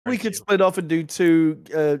We could split off and do two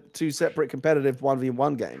separate competitive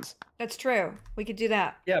 1v1 games. That's true. We could do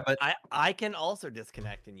that. Yeah, but I can also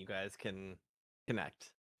disconnect and you guys can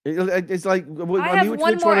connect. It's like I have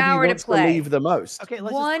one more hour to play. Leave the most. Okay,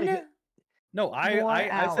 let's one. No,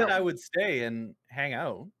 I said I would stay and hang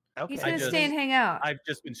out. Okay. He's gonna stay and hang out. I've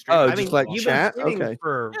just been straight. Oh, I mean, just like you've chat. been sitting Okay.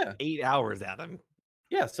 for 8 hours, Adam.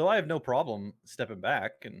 Yeah, so I have no problem stepping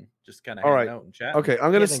back and just kind of All hanging right. out and chat. Okay,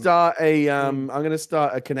 I'm gonna start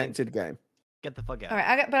a connected game. Get the fuck out. All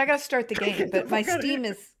right, but I gotta start the game. Get the But my fuck outta Steam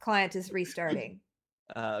here. client is restarting.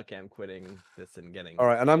 Okay, I'm quitting this and getting. All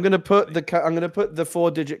right, and I'm gonna put the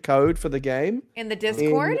 4-digit code for the game In the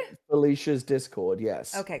Discord? in Felicia's Discord.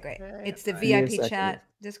 Yes. Okay, great. It's the Give me a VIP second. chat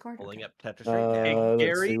Discord. Pulling Okay. up Tetris right Hey, now. let's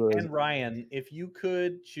Gary see what- and Ryan, if you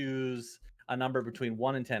could choose a number between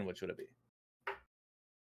 1 and 10, which would it be?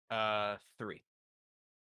 3.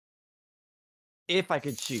 If I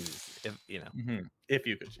could choose, if you know. If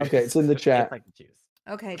you could choose. Okay, it's in the chat. If I could choose.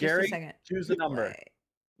 Okay, just Gary, a second. choose a number. Play.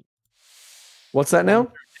 What's that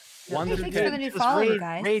now? 1 Hey, to thanks for the 10. new Just follow, raid-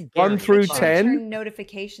 guys. raid 1 Gary, through it's fine. 10? Turn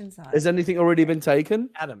notifications on. Has anything already been taken?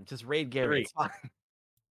 Adam, just raid Gary. 3. It's fine.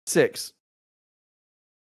 6.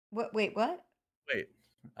 What? Wait, what? Wait,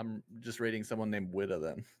 I'm just rating someone named Witta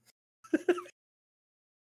then.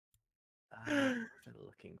 What am I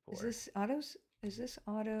looking for? Is this autos? Is this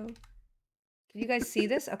auto? Can you guys see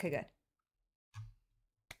this? Okay, good.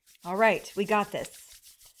 All right, we got this.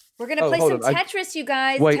 We're gonna play hold some on, Tetris, you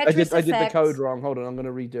guys. Wait, Tetris I did the Effect. code wrong. Hold on, I'm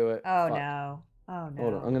gonna redo it. Oh Fuck. no! Oh no!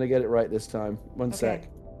 Hold on, I'm gonna get it right this time. One sec.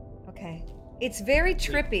 Okay. It's very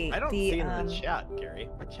trippy. I don't see it in the chat, Gary.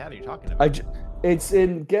 What chat are you talking about? It's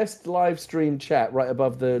in guest live stream chat right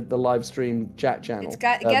above the live stream chat channel. It's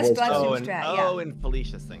got guest voice live channel. stream chat. Oh, Yeah. and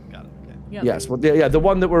Felicia's thing. Got it. Okay. Yeah. Yes, well, yeah, the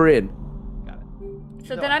one that we're in. Got it.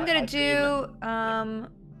 So No, then I'm I gonna see do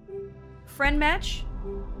friend match,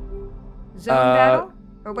 zone battle,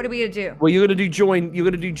 or what are we gonna do? Well, you're gonna do join. You're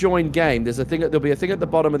gonna do join game. There'll be a thing at the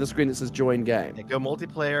bottom of the screen that says join game. Okay, go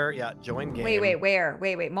multiplayer. Yeah, join game. Wait, where?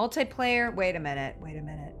 Wait, multiplayer. Wait a minute.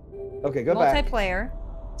 Okay, go back. Multiplayer.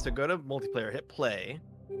 So go to multiplayer, hit play,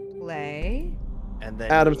 Play. and then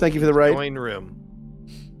Adam, thank you for the raid. join room.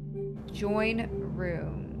 Join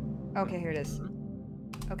room. Okay, here it is.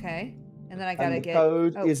 Okay, and then I gotta And the get.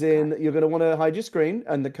 code oh, is in. You're gonna want to hide your screen,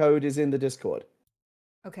 and the code is in the Discord.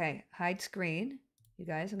 Okay, hide screen. You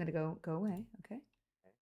guys, I'm gonna go away. Okay.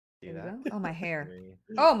 See There we that? go. Oh, my hair.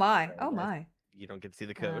 3. Oh my. Very Oh nice. my. You don't get to see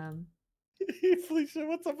the code. Felicia,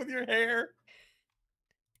 what's up with your hair?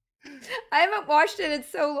 I haven't washed it in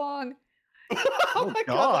so long. Oh my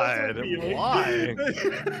God, that's revealing. why?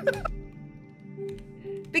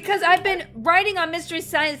 Because I've been writing on Mystery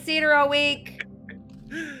Science Theater all week.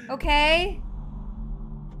 Okay?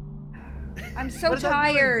 I'm so What does that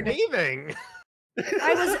do with tired. Waving.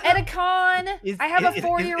 I was at a con. I have a It's the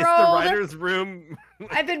 4-year-old. writer's room.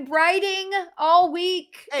 I've been writing all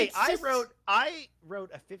week. Hey, It's I just- wrote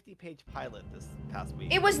a 50-page pilot this past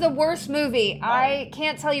week. It was the worst movie. I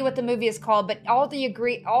can't tell you what the movie is called, but all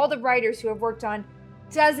the writers who have worked on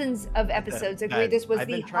dozens of episodes agree this was I've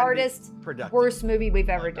the been trying to be hardest, productive. worst movie we've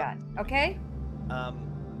ever done. Okay?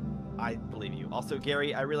 I believe you. Also,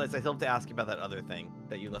 Gary, I realized I still have to ask you about that other thing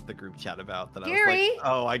that you left the group chat about. That I Gary? was like,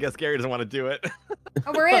 oh, I guess Gary doesn't want to do it.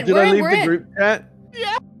 Oh, we're in. Did we're I in. leave We're the in. group chat?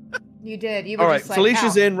 Yeah. You did. You were All right, just like,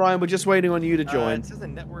 Felicia's "Ow." in. Ryan, we're just waiting on you to join. It says a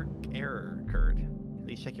network error occurred.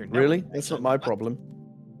 Please check your network. Really? That's not my problem.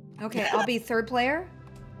 Okay, I'll be third player.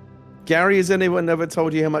 Gary, has anyone ever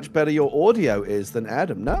told you how much better your audio is than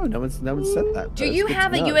Adam? No, no one's said that. Do but you it's good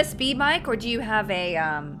have to a know. USB mic or do you have a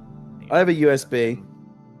I have a USB.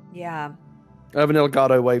 Yeah. I have an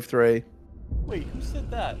Elgato Wave 3. Wait, who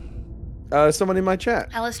said that? Someone in my chat.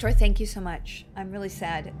 Alistair, thank you so much. I'm really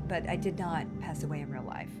sad, but I did not pass away in real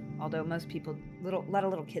life. Although most people, a lot of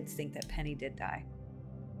little kids think that Penny did die.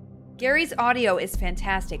 Gary's audio is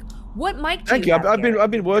fantastic. What mic do Thank you you. have, I've Gary?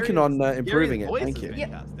 been working on improving Gary's it. voice Thank is you.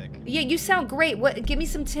 fantastic. Yeah, you sound great. Give me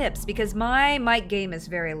some tips because my mic game is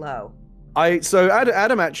very low. So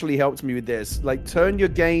Adam actually helped me with this. Like, turn your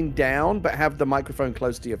gain down, but have the microphone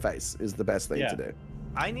close to your face is the best thing to do.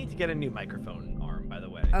 I need to get a new microphone arm, by the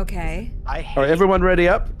way. Okay. I hate, All right, everyone ready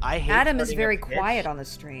up? I hate Adam is starting very a pitch. quiet on the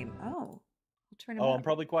stream. Oh, I'll turn him Oh, up. I'm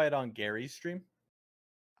probably quiet on Gary's stream.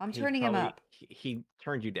 I'm He turning him probably- up. He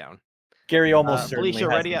turned you down. Gary almost certainly Felicia,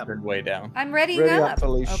 has ready me up. turned way down. I'm readying Ready up. up,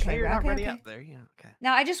 Felicia. Okay, You're not okay, ready okay. up there. Yeah, okay.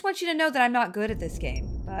 Now I just want you to know that I'm not good at this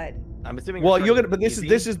game, but I'm assuming. Well, we're you're starting gonna. But this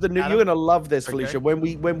easy. is the new. Adam? You're gonna love this, Okay. Felicia. When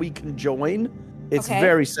we can join, it's Okay.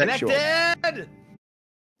 very sexual. Connected.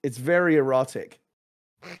 It's very erotic.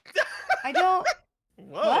 I don't.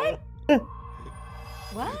 Whoa. What?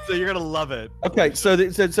 What? So you're gonna love it. Okay, so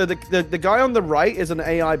the guy on the right is an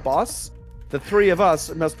AI boss. The three of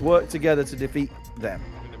us must work together to defeat them.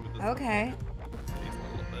 Okay.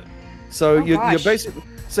 So Oh, you're gosh. basically.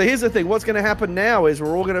 So here's the thing. What's going to happen now is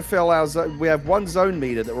we're all going to fill our zone. We have one zone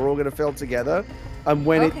meter that we're all going to fill together, and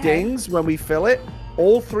when it Okay. dings, when we fill it,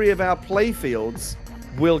 all three of our play fields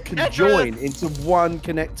will conjoin into one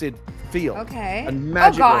connected field. Okay. And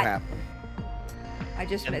magic will God. happen. I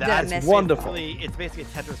just And did I that's miss wonderful. It's basically a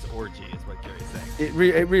Tetris orgy, is what Gary's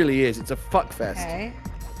saying. It really is. It's a fuck fest. Okay.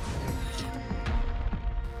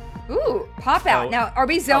 Ooh, pop out. Oh. Now, are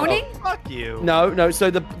we zoning? Oh, fuck you. No. So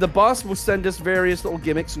the boss will send us various little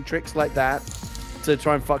gimmicks and tricks like that to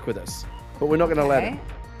try and fuck with us, but we're not going to let him.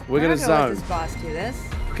 We're going to not gonna zone. let this boss do this.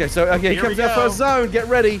 Okay, so here Here comes we our go. first zone. Get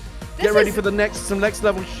ready. This Get ready is- for some next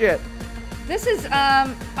level shit. This is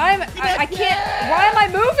I can't. Why am I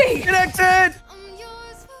moving? Connected.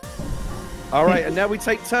 All right, and now we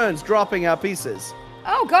take turns dropping our pieces.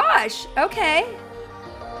 Oh gosh. Okay.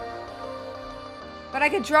 But I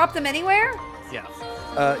could drop them anywhere? Yes.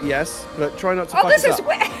 Yes, but try not to Oh, fuck this us is up.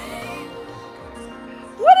 where.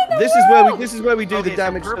 What in the This world? is where we do Okay, the so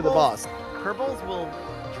damage to the purples- boss. Purples will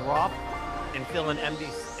drop and fill in empty.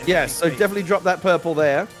 Yes, so definitely drop that purple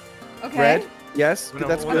there. Okay. Red. Yes, No,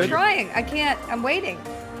 that's what I'm good. are you- trying. I can't. I'm waiting.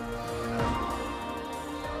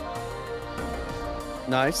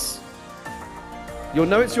 Nice. You'll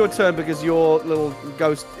know it's your turn because your little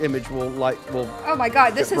ghost image will Oh my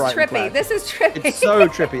god, this Get is bright and trippy. black. This is trippy. It's so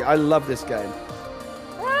trippy. I love this game.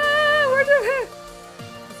 Where's the...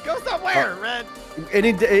 Go somewhere, Red.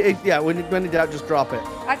 Yeah, when in doubt, just drop it.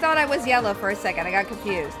 I thought I was yellow for a second. I got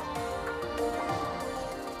confused.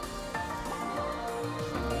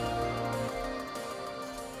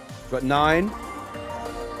 Got 9,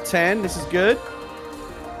 10. This is good.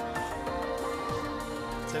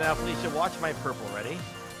 So now, Felicia, watch my purple. Ready?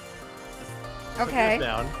 Just put Okay. yours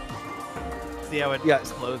down. See how it Yeah,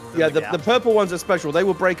 closes. Yeah, in the gap. purple ones are special. They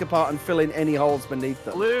will break apart and fill in any holes beneath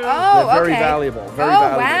them. Blue. Oh, They're very okay. valuable. Very oh,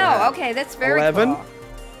 valuable. to wow. have. Okay, that's very 11. cool.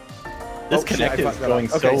 This Oh, shit, I connect is fucked that going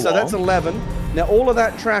up. Okay, so that's long. 11. Now all of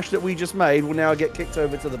that trash that we just made will now get kicked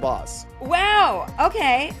over to the boss. Wow.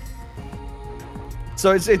 Okay.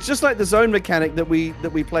 So it's just like the zone mechanic that we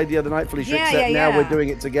played the other night, Felicia, Yeah, except yeah, now we're yeah. doing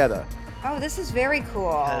it together. Oh, this is very cool.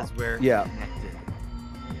 Because we're Yeah. connected.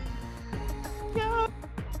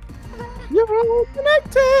 You're all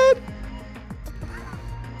connected.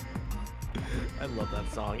 I love that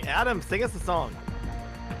song. Adam, sing us a song.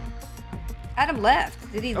 Adam left.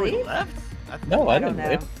 Did he Oh, he leave? left? No, I don't didn't. know.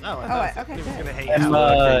 leave. No, Oh, I thought okay, he was good. gonna hate I'm,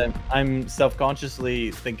 Adam. I'm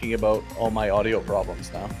self-consciously thinking about all my audio problems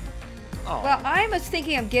now. Oh. Well, I was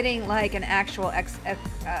thinking of getting like an actual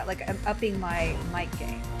upping my mic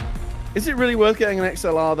gain. Is it really worth getting an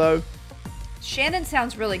XLR though? Shannon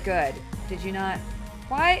sounds really good. Did you not?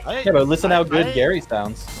 Why? Yeah, but listen how good I- Gary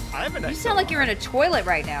sounds. I have an You sound like you're in a toilet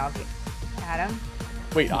right now, Adam.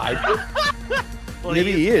 Wait, I Well,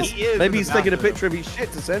 Maybe he is. in Maybe the he's taking a bathroom. picture of his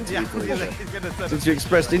shit to send to Yeah, you, he's gonna Felicia. send Since a you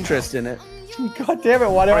expressed picture. interest in it. God damn it!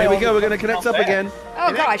 Why do All I? right, here we always go. We're going to come connect up back? again.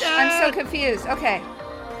 Oh gosh, I'm so confused. Okay.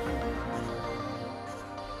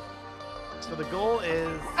 So the goal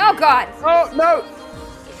is. Oh god. Oh, no.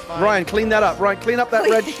 It's fine. Ryan, clean that up. Ryan, clean up that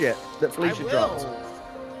red Please. shit that I Felicia will. dropped.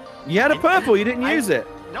 You had a purple. You didn't use it.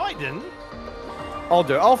 No, I didn't. I'll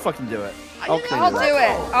do it. I'll fucking do it. I'll didn't- clean I'll it do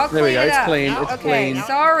up. it. I'll There we clean go, it it's up. clean, it's Okay, clean.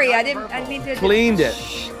 sorry. I Not didn't mean to Cleaned it.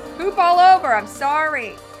 poop all over. I'm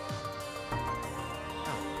sorry.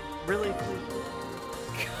 Really?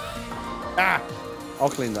 Ah! I'll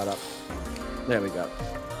clean that up. There we go.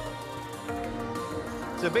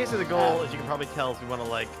 So basically, the goal, as you can probably tell, is we want to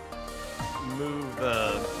like move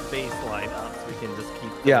the baseline up so we can just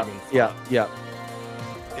keep. Yeah, filling in yeah, slots. yeah.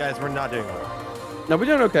 Guys, we're not doing well. No, we're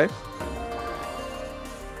doing okay.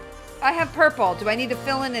 I have purple. Do I need to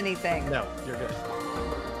fill in anything? No, you're good.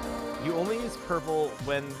 You only use purple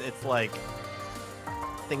when it's like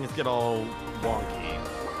things get all wonky.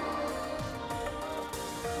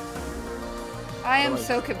 I am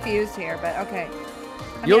so confused here, but okay.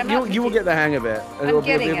 I mean, I'm not You will get the hang of it. And I'm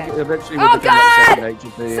getting it. Eventually, Oh, we'll become that God! second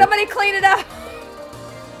nature to you. Somebody clean it up.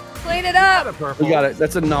 Clean it Not a up. purple. We got it.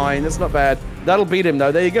 That's a 9. That's not bad. That'll beat him,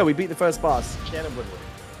 though. There you go. We beat the first boss. Shannon Woodward.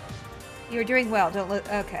 You're doing well. Don't look.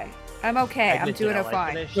 Okay. I'm okay. I'm doing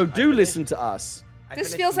fine. So do listen to us.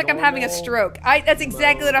 This feels like I'm having a stroke. That's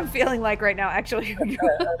exactly what I'm feeling like right now, actually.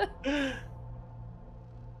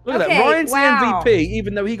 Look at Okay, that. Ryan's wow. the MVP,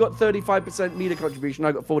 even though he got 35% meter contribution.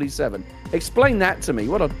 I got 47. Explain that to me.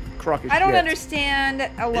 What a crock of shit. I don't understand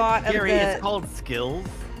a lot of Gary, the. it's called skills.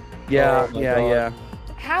 Yeah, Oh my yeah, God. yeah.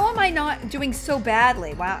 How am I not doing so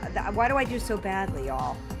badly? Why do I do so badly,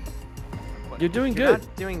 y'all? You're doing You're good.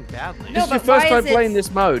 not doing badly. No, It's your but why first time is it- playing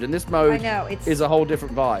this mode, and this mode I know, it's is a whole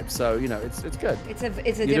different vibe. So you know, it's good. it's a You're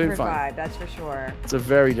doing different fine. vibe, that's for sure. It's a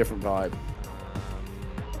very different vibe.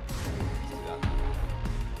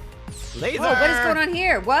 Laser! Whoa, what is going on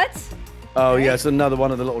here? What? Oh Right? yeah, it's another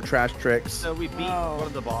one of the little trash tricks. So we beat Oh. one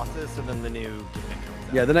of the bosses, so then the new gimmick comes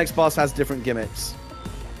out. Yeah, the next boss has different gimmicks.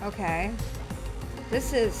 Okay.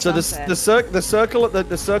 This is So something.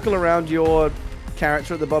 the circle around your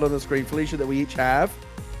character at the bottom of the screen, Felicia, that we each have.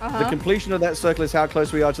 The completion of that circle is how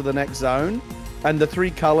close we are to the next zone, and the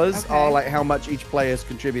 3 colors Okay. are like how much each player has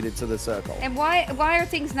contributed to the circle. And why are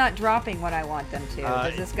things not dropping when I want them to?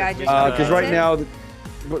 Does this guy just Because right it? now,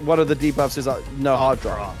 one of the debuffs is no hard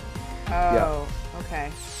drop, Oh, okay.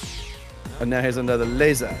 and now here's another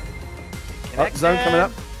laser. Connected. Zone coming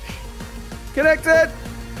up. Connected.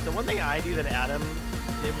 The one thing I do that Adam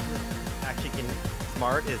did actually can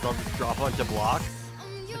smart is I'll just drop a bunch of blocks.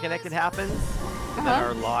 The connected happens. Then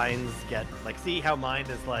our lines get like, see how mine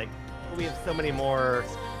is like, we have so many more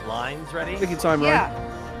lines ready. Take your time, Yeah.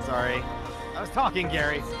 right? Sorry, I was talking,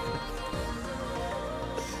 Gary.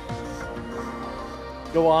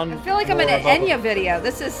 Go on. I feel like I'm in an Enya video.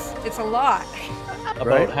 It's a lot. About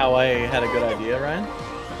Right? how I had a good idea, Ryan.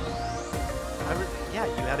 Yeah,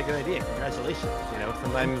 you had a good idea. Congratulations. You know,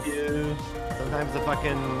 sometimes the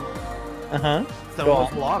fucking Uh-huh.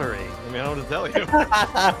 someone's lottery. I mean, I don't know what to tell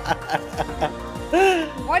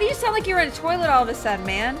you. Why do you sound like you're in a toilet all of a sudden,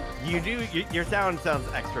 man? Your sound sounds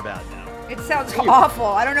extra bad now. It sounds awful.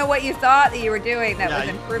 I don't know what you thought that you were doing that Yeah, was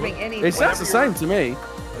improving anything. It sounds the same to me.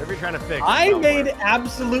 Whatever you're trying to fix. I it's not made working.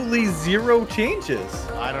 absolutely 0 changes.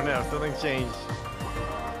 I don't know. Something changed.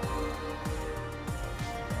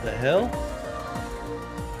 The hell?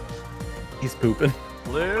 He's pooping.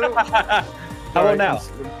 Blue. How Sorry, about now?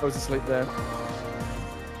 I was asleep there.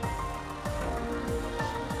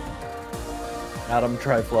 Adam,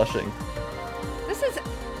 try flushing. This is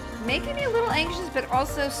making me a little anxious, but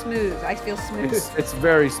also smooth. I feel smooth. It's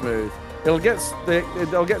very smooth. It'll get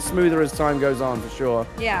smoother as time goes on for sure.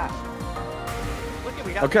 Yeah. Look at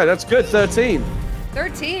we got. Okay, that's good. 13.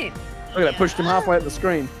 13. Look at that, pushed him halfway up the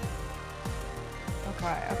screen. Okay.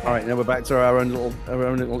 Okay. All right, now we're back to our own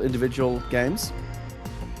little individual games.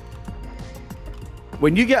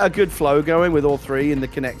 When you get a good flow going with all 3 in the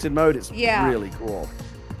connected mode, it's Yeah. really cool.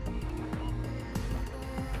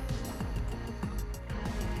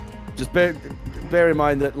 Just bear in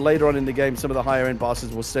mind that later on in the game, some of the higher end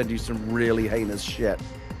bosses will send you some really heinous shit.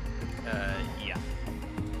 Yeah.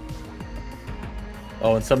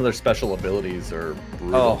 Oh, and some of their special abilities are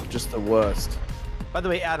brutal. Oh, just the worst. By the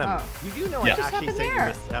way, Adam, Oh. you do know Yeah. I What just actually happened sent you there?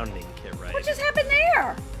 a sounding kit, right? What just happened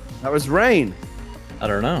there? That was rain. I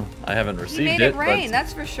don't know. I haven't You received made it. it rain, but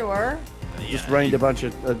that's for sure. Just rained a bunch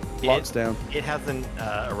of blocks down. It hasn't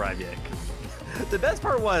arrived yet. The best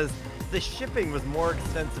part was the shipping was more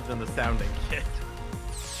expensive than the sounding kit.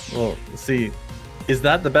 Well, see, is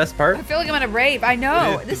that the best part? I feel like I'm in a rave. I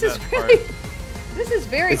know. It is This the is best really. part. This is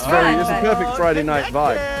very It's fun. it's a but perfect Friday night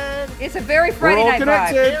vibe. Connected! it's a very Friday all night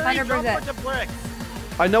connected. vibe. Gary, drop a 100%. bunch of bricks.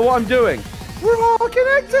 I know what I'm doing. We're all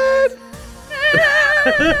connected.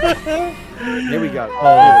 Here we go.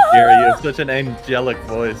 Oh, Gary, you have such an angelic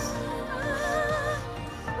voice.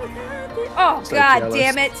 Oh So God, jealous.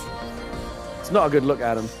 damn it! It's not a good look,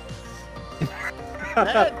 Adam.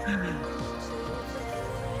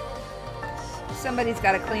 Somebody's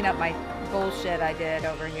got to clean up my bullshit I did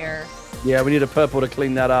over here. Yeah, we need a purple to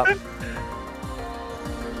clean that up.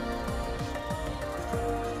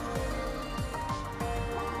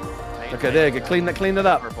 Okay, there you go. Clean that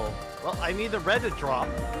up. Purple. Well, I need the red to drop.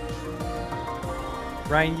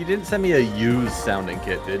 Ryan, you didn't send me a used sounding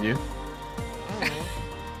kit, did you?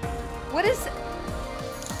 What is?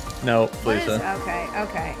 No, What is? Felicia.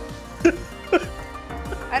 Okay.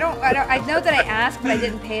 I don't. I know that I asked, but I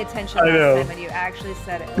didn't pay attention I last know. time when you actually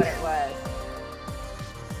said it. What it was?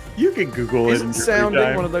 You can Google it. in Isn't your free sounding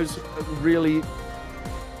time. one of those really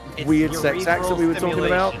It's weird sex acts that we were talking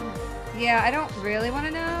about? stimulation. Yeah, I don't really want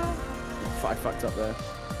to know. I fucked up there.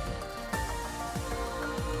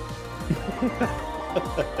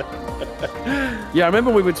 Yeah, I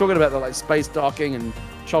remember we were talking about the like space docking and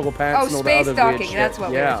choggle pants Oh, and all space that other weird docking, shit. that's what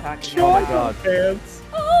we were yeah. talking Oh about. my god. Pants.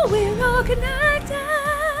 Oh, we're all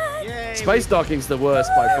connected. Yay, Space docking's the worst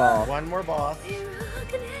by far. One more boss. We're all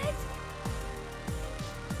connected.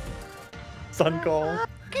 Sun call.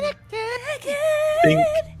 Connected. Think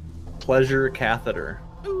pleasure catheter.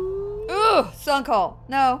 Ooh, sun call.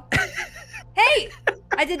 No. Hey,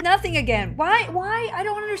 I did nothing again. Why? I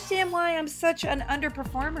don't understand why I'm such an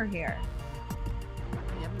underperformer here.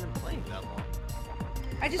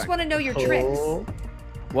 I just want to know your tricks.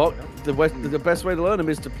 Well, the best way to learn them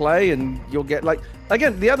is to play, and you'll get like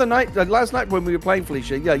again the other night, last night when we were playing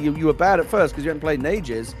Felicia. Yeah, you were bad at first because you hadn't played in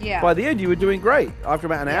ages. Yeah. By the end, you were doing great after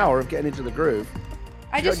about an hour of getting into the groove.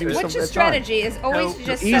 What's your strategy? Is always to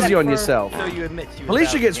just easy on yourself. So you admit you.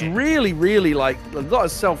 Felicia gets really, really like a lot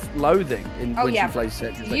of self-loathing when she plays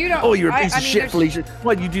Tetris. You Like, don't. you're a piece of shit, there's- Felicia.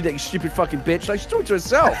 Why do you do that, you stupid fucking bitch? Like she's talking to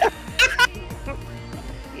herself.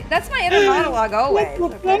 That's my inner monologue always.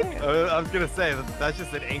 Okay? I was gonna say that's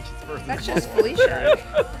just an anxious person. That's just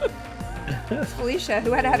Felicia. It's Felicia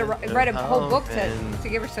who had to write a whole book to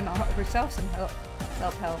give herself some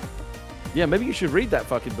self-help. Yeah, maybe you should read that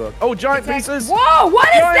fucking book. Oh, giant pieces! Whoa! What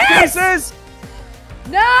is giant this? Pieces!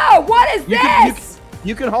 No! What is this?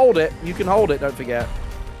 You can hold it. You can hold it. Don't forget.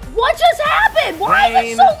 What just happened? Why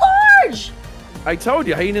is it so large? I told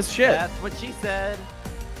you, heinous shit. That's what she said.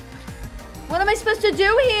 What am I supposed to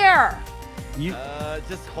do here? You.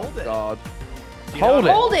 Just hold it. God. Hold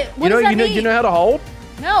it. Hold it. What does that mean? You know how to hold?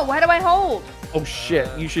 No. How do I hold? Oh shit!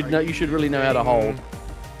 You should know. You should really know how to hold.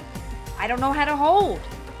 I don't know how to hold.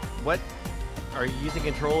 What? Are you using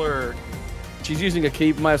controller? She's using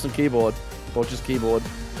a mouse and keyboard, or just keyboard.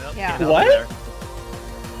 Nope, Yeah. can't What? help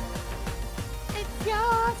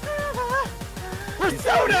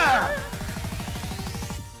Persona!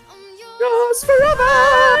 Yours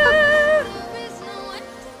forever!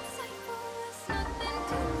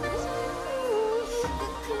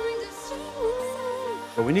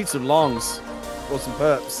 But we need some longs or some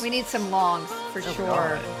perps. We need some longs for sure.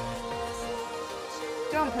 God.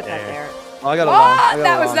 Don't put that there. Oh, I got a long. I got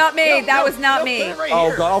That a was long. not me. That was not Put me. it right Oh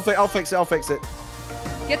here. god, I'll fix it. I'll fix it.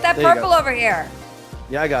 Get that There you purple go. over here.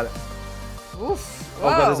 Yeah, I got it. Oof. Oh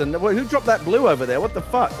god, Whoa. there's wait, who dropped that blue over there? What the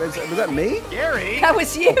fuck? Was that me? Gary. That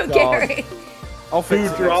was you, God. Gary. I'll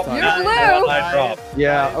fix it. dropped next You're time. blue. I dropped.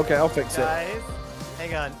 Yeah, okay, I'll fix it. Guys,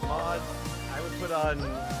 hang on. Mods, I would put on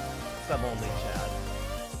sub-only chat.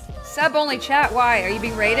 Sub only chat. Why? Are you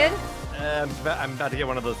being rated? I'm about to get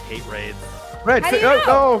one of those hate raids. Red, How do you know?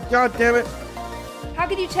 oh god damn it. How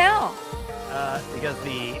could you tell? Because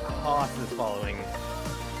the Hoss is following.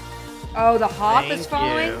 Oh, the Hoff is Thank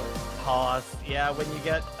following? you. Hoss. Yeah, when you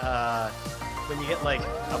get like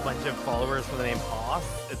a bunch of followers for the name Hoss,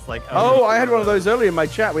 it's like Oh, I had one of those earlier in my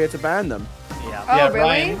chat. We had to ban them. Yeah. Oh, Yeah, really?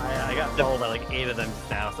 Ryan. I got followed by like 8 of them just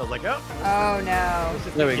now, so I was like, oh. Oh,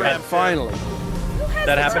 no. There we go. Grab Finally. Who has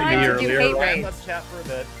That the happened to time me do earlier, hate Ryan. raids? Let's chat for a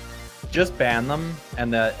bit. Just ban them,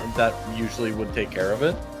 and that usually would take care of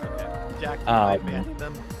it. Okay. Jack, I banned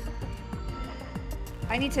them.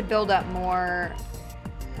 I need to build up more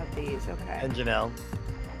of these. Okay. And Janelle.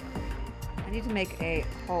 I need to make a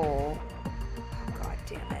hole. Oh, god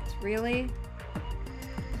damn it. Really?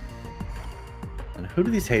 And who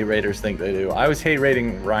do these hate raiders think they do? I was hate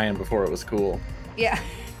raiding Ryan before it was cool. Yeah.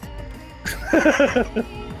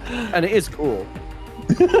 And it is cool.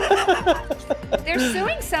 They're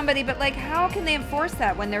suing somebody, but like, how can they enforce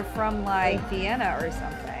that when they're from like Vienna or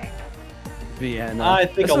something? Vienna. I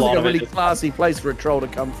think This a is lot like a of it really is- classy place for a troll to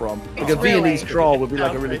come from. Like a It's really- Viennese troll would be like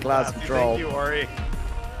a Sounds really very classy troll. Thank you, Ori.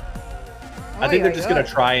 I think they're Oy, just oy, gonna oy.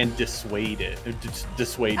 try and dissuade it,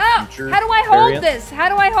 dissuade Oh, future. how do I hold variants. this? How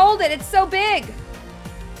do I hold it? It's so big.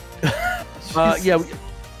 Yeah.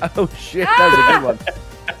 Oh shit, that was a good one.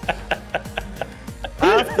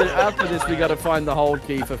 After this, we got to find the hold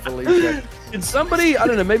key for Felicia. Can somebody, I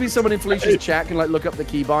don't know, maybe someone in Felicia's chat can like look up the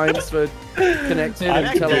keybinds for connected and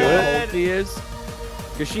I tell her can what do the it. hold key is?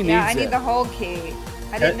 Because she needs Yeah, I it. need the hold key.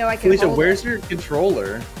 I didn't know I could Felicia, hold where's it. your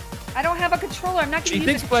controller? I I don't have a controller. I'm not going to She use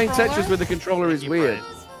thinks a playing controller. Tetris with a controller is weird.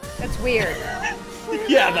 That's weird.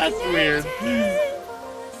 Yeah, that's weird.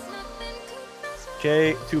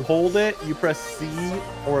 Okay, to hold it, you press C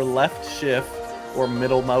or left shift or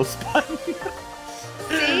middle mouse button. See?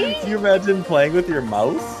 Can you imagine playing with your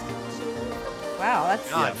mouse? Wow, that's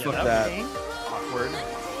God, fuck yeah, that. interesting. Awkward.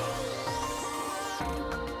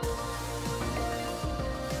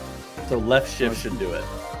 So left shift should do it.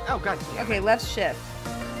 Oh god. Damn Okay, it. left shift.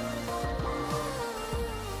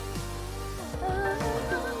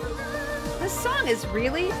 This song is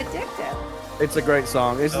really addictive. It's a great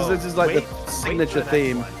song. This is like Wait- the wait signature for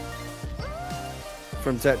the next theme one.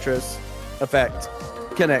 from Tetris Effect.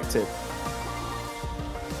 Connected.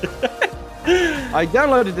 I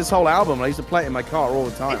downloaded this whole album. I used to play it in my car all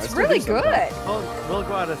the time. I It's still really do sometimes. good. We'll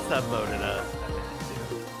go out of sub mode in a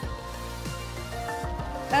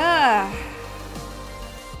Ah,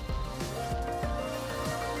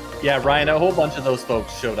 Yeah, Ryan, a whole bunch of those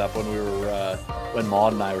folks showed up when we were when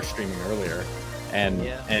Maud and I were streaming earlier, and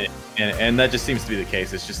Yeah. and that just seems to be the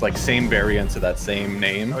case. It's just like same variants of that same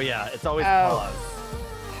name. Oh yeah, it's always Oh. pause.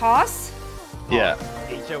 Haas? Yeah,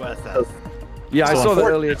 HOSS. Yeah, I So saw that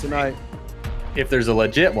earlier unfortunately- tonight. If there's a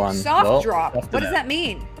legit one, Soft well, drop. tough to What does know. that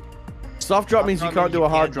mean? Soft drop means you can't do a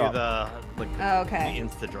hard drop. The Oh, okay. The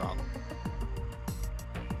insta drop.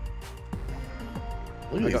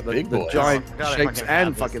 Look I at got these big the boys. giant God, if I shapes can have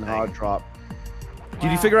and this fucking thing. hard drop. Did you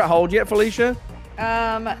Wow. figure out hold yet, Felicia?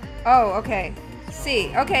 Oh, okay.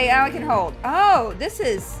 C. Okay, now I can hold. Oh, this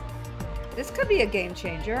could be a game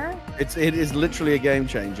changer. It is literally a game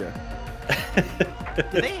changer.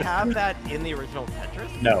 Do they have that in the original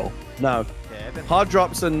Tetris? No. No. Okay, I've been- Hard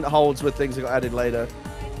drops and holds were things that got added later.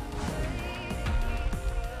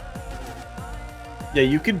 Yeah,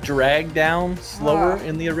 you could drag down slower Ah.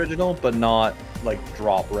 in the original, but not like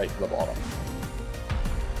drop right to the bottom.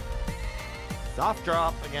 Soft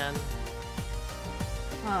drop again.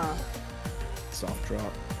 Huh. Soft drop.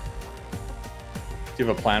 Do you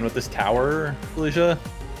have a plan with this tower, Felicia?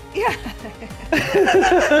 Yeah.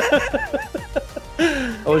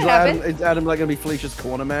 Oh, is Could happen. Adam like gonna be Felicia's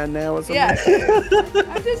corner man now or something? Yeah.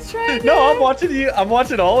 I'm just trying to. No, I'm watching you. I'm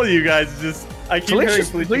watching all of you guys. Just I keep hearing Felicia's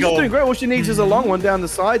Felicia doing go. great. All she needs is a long one down the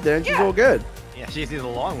side there, and she's Yeah. all good. Yeah, she sees a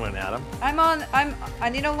long one, Adam. I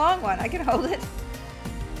need a long one. I can hold it.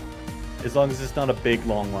 As long as it's not a big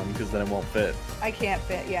long one, because then it won't fit. I can't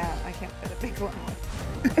fit. Yeah, I can't fit a big long one.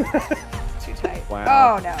 It's too tight.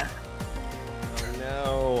 Wow. Oh no. Oh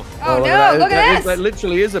no. Oh, no! that. Look That at is- That this.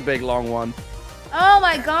 literally is a big long one. Oh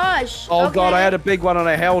my gosh. Oh god, Okay. I had a big one and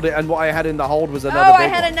I held it, and what I had in the hold was another Oh, big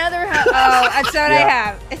I had one. another. Oh, that's what I Yeah.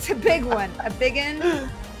 have. It's a big one. A big one.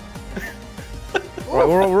 Right,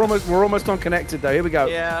 we're almost on connected though. Here we go.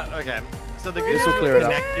 Yeah, okay. So the good This news will with clear it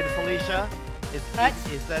up. connected, Felicia, What?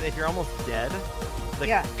 is that if you're almost dead, the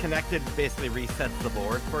Yeah. connected basically resets the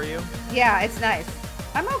board for you. Yeah, it's nice.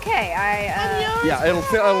 I'm okay. Yeah,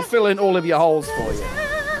 it'll fill in all of your holes for you.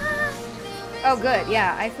 Oh, good.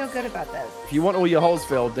 Yeah, I feel good about this. If you want all your holes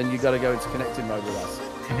filled, then you got to go into connected mode with us.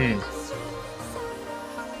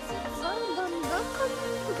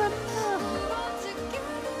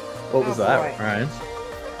 What was Oh, that, boy. Ryan?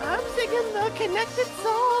 I'm singing the connected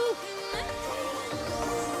song.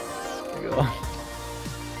 There you go.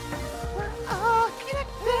 We're all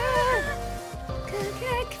connected.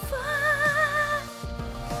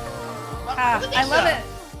 I love it.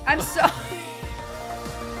 I'm so.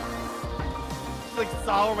 Like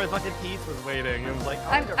saw where my fucking piece was waiting. It was like,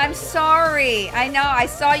 I'm sorry. I know. I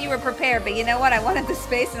saw you were prepared, but you know what? I wanted the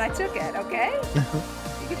space and I took it. Okay.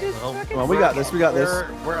 You could just Well, fucking Well, we got suck this. it. We got this.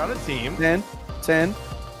 We're on a team. 10, 10.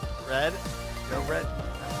 Red, go red.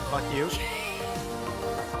 Fuck you.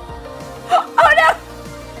 Oh no!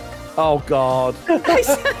 Oh god. I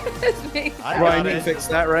said it was me. I got Ryan, you it. can fix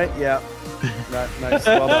that, right? Yeah. Right, nice.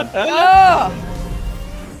 Well done. Oh!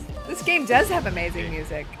 This game does have amazing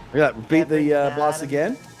music. Yeah, beat the boss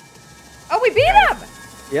again. Oh, we beat him!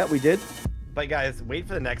 Yeah, we did. But guys, wait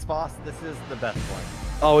for the next boss. This is the best one.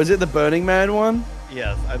 Oh, is it the Burning Man one?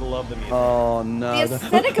 Yes, I love the music. Oh no. The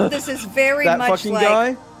aesthetic of this is very that much fucking like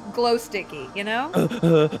guy? glow sticky, you know?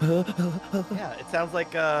 Yeah, it sounds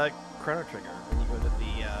like Chrono Trigger when you go to the.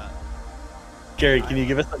 Gary, can you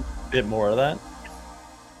give us a bit more of that?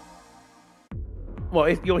 Well,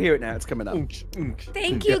 if you'll hear it now, it's coming up.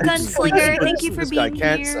 Thank you, Gunslinger. Thank you for This guy, being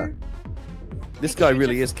cancer. here. This guy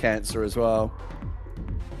really is cancer as well.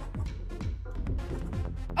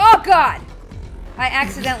 Oh God! I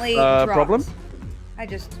accidentally dropped. problem? I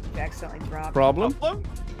just accidentally dropped. Problem?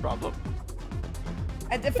 Problem.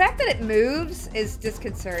 The fact that it moves is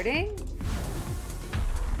disconcerting.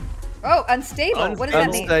 Oh, unstable. What does that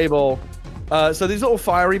mean? Unstable. So these little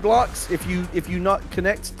fiery blocks, if you not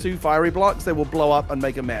connect two fiery blocks, they will blow up and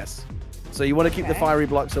make a mess. So you want to keep the Okay. fiery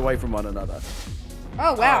blocks away from one another.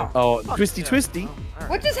 Oh wow! Oh, twisty.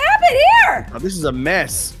 What just happened here? Oh, this is a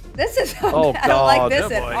mess. This is. Oh, I don't like God. this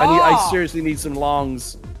Oh, at boy. all. I seriously need some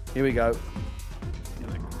longs. Here we go.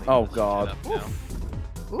 Oh, God.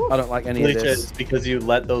 Ooh. I don't like any of Felicia, this. it's because you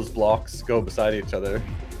let those blocks go beside each other.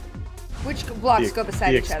 Which blocks go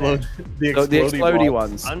beside each other? The Oh, the explodey blocks.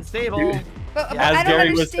 ones. Unstable. But As I don't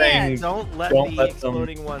Gary was understand. saying, Don't let Don't the let them-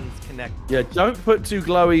 exploding ones connect. Yeah, don't put two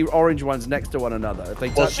glowy orange ones next to one another. If they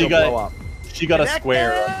Well, touch, she they'll got- blow up. She got a Connected!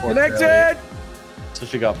 square. unfortunately. Connected! So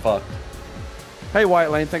she got fucked. Hey,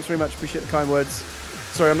 White Lane, thanks very much. Appreciate the kind words.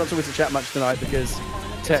 Sorry, I'm not talking to chat much tonight because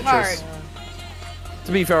Tetris. hard.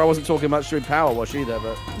 To be fair, I wasn't talking much during Power Wash either,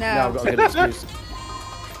 but No. now I've got a good excuse.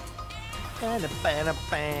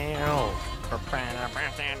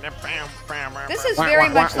 This is very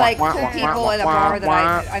much like cool people at a bar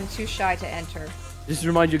that I'm too shy to enter. Just to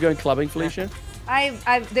remind you, going clubbing, Felicia?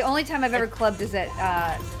 The only time I've ever clubbed is at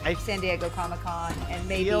San Diego Comic Con and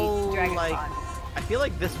maybe feel Dragon like Con. I feel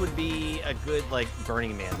like this would be a good like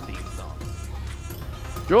Burning Man theme song.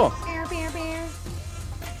 Sure. Bear, bear, bear.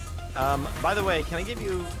 By the way, can I give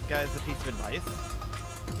you guys a piece of advice?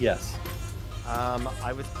 Yes.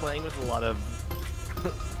 I was playing with a lot of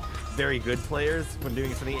very good players when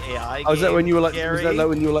doing some of the AI. Oh, is that when you were like? Gary? Was that like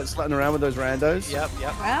when you were like slutting around with those randos? Yep.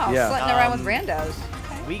 Wow, Yeah. slutting around with randos.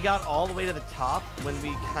 Okay. We got all the way to the top when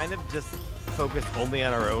we kind of just focused only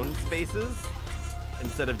on our own spaces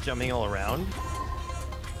instead of jumping all around.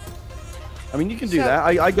 I mean, you can do So, that.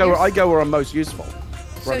 I go where I'm most useful.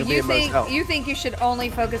 So where I can be of most help. you think you should only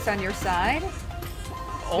focus on your side?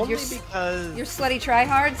 Only your because Your slutty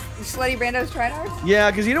tryhards? Your slutty randos tryhards? Yeah,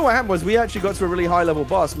 because you know what happened was we actually got to a really high level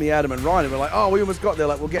boss, me, Adam, and Ryan, and we're like, oh, we almost got there.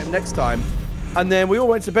 Like, we'll get him next time. And then we all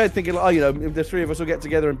went to bed thinking, like, oh, you know, if the three of us will get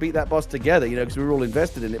together and beat that boss together, you know, because we were all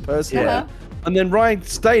invested in it personally. Uh-huh. And then Ryan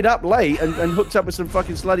stayed up late and hooked up with some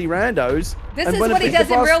fucking slutty randos. This and is went what he and beat does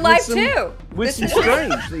the in boss real with life some- too. With This some is-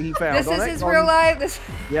 strange that he found. This on is it, his on- real life. This.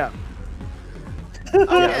 Yeah. okay.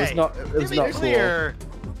 Yeah, it was not. It was to be not cool. clear,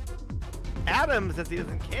 Adam says he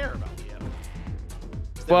doesn't care about you.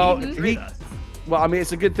 So Well, he he- betrayed us. Well, I mean,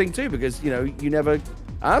 it's a good thing too because you know you never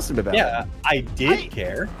asked him about it. Yeah, I did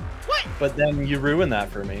care. What? But then you ruined that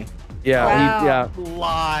for me. Yeah. Wow.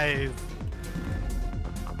 Lies.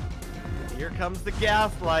 Here comes the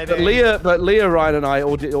gaslighting. But Leah, Ryan, and I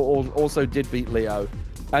also did beat Leo,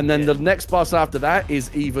 and then Yeah. the next boss after that is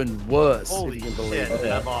even worse. Holy if you can believe shit, it.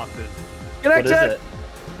 that boss is... What is Connected. it?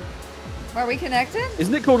 Are we connected?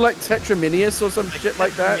 Isn't it called like Tetraminius or some shit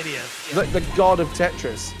like that? Tetraminius, yeah. The god of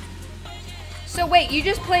Tetris. So wait, you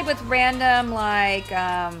just played with random like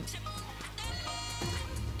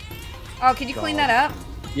Oh, can you clean that up?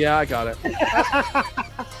 Yeah, I got it.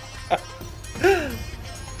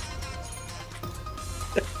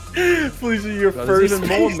 Felicia, your Well, first there's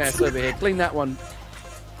even more piece. mess over here. Clean that one.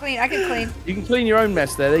 Clean. I can clean. You can clean your own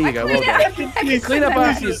mess there. There you go. Well done. I can Clean up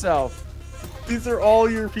that. after yourself. These are all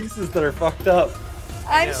your pieces that are fucked up.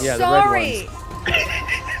 I'm Yeah, the red sorry.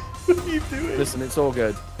 What are you doing? Listen, it's all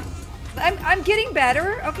good. I'm getting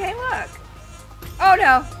better. Okay, look. Oh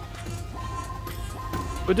no.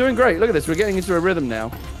 We're doing great. Look at this. We're getting into a rhythm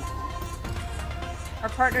now. Our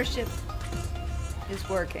partnership is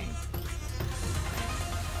working.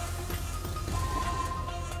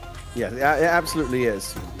 Yeah, it absolutely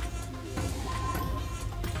is.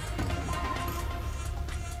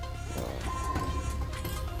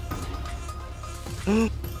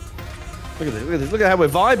 Look at this. Look at this. Look at how we're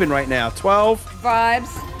vibing right now. 12. Vibes.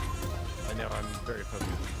 I know, I'm very focused.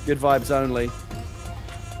 Good vibes only.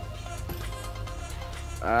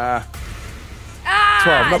 Ah,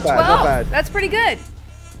 12, not bad, not 12. bad. That's pretty good.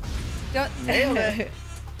 Don't Nailed it.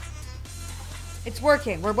 It's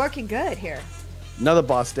working. We're working good here. Another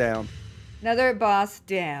boss down. Another boss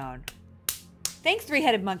down. Thanks,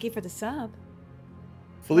 three-headed monkey, for the sub.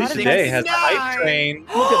 Felicia Lot of Day us- has a hype train.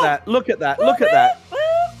 Look at that. Look at that. Look at that.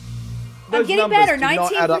 I'm Those getting numbers better. do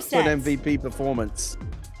not add up to 19%. an MVP performance.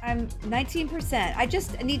 I'm 19%. I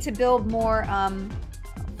just need to build more. I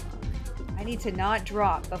need to not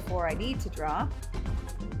drop before I need to drop.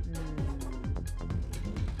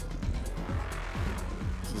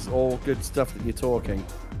 This is all good stuff that you're talking.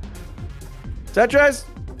 Tetris?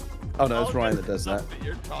 Oh no, it's Ryan that does that.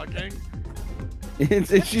 You're talking.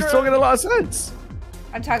 She's talking a lot of sense.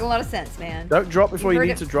 I'm talking a lot of sense, man. Don't drop before you heard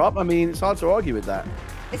need it- to drop. I mean, it's hard to argue with that.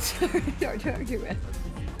 It's hard to argue with.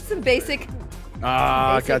 Some basic,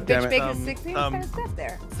 Ah, basic god damn bitch it. bacon 16 kind of stuff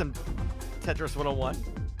there. Some Tetris 101.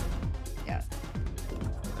 Yeah.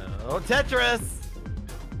 Oh, Tetris!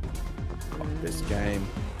 Fuck this game.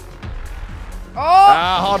 Oh!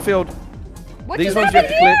 Ah, Hardfield. What These just ones you have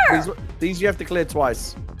happened to here? clear. These you have to clear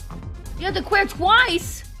twice. You have to clear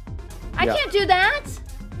twice. I Yeah. can't do that.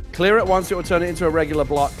 Clear it once, it will turn it into a regular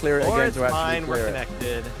block. Clear it Or again it's to actually fine, we're clear it.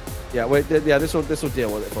 connected. Yeah, yeah. This will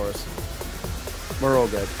deal with it for us. We're all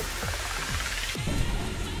good.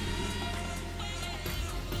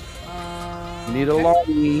 Need a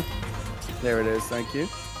lolly. There it is. Thank you.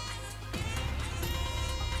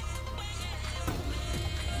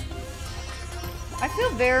 I feel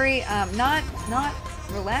very not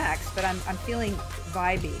relaxed, but I'm feeling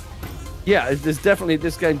vibey. Yeah, this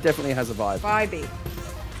game definitely has a vibe. Vibey.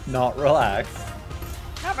 Not relaxed.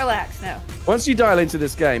 Not relaxed, no. Once you dial into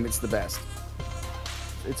this game, it's the best.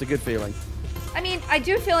 It's a good feeling. I mean, I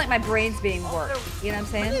do feel like my brain's being worked. You know what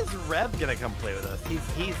I'm When saying? is Rev gonna come play with us?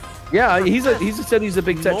 He's Yeah, he's said he's a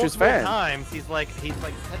big Tetris multiple fan. times he's like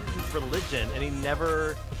Tetris' religion, and he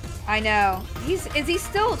never. I know. Is he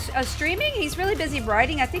still streaming? He's really busy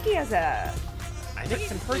writing. I think he has a. I think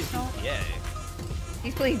some he's plays personal- GTA.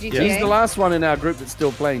 He's playing GTA. He's the last one in our group that's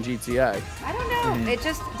still playing GTA. I don't know. It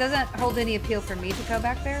just doesn't hold any appeal for me to go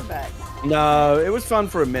back there, but No, it was fun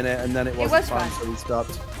for a minute, and then it wasn't was fun, fun. so we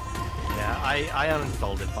stopped. Yeah, I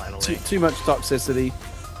uninstalled it finally. Too much toxicity.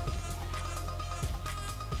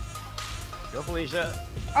 Go, Felicia.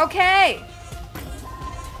 okay.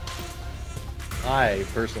 I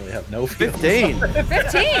personally have no feeling. 15.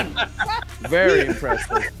 15. Very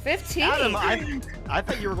impressive. 15. Adam, I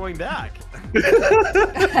thought you were going back. you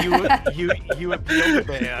appealed the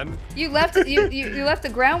ban. You left the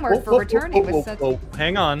groundwork for returning with such.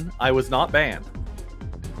 Hang on, I was not banned.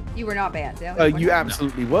 You were not banned. Yeah, You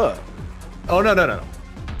absolutely were. Oh no.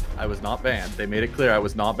 I was not banned. They made it clear I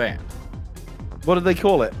was not banned. What did they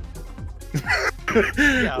call it?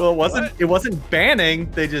 Yeah, Well, what? it wasn't banning.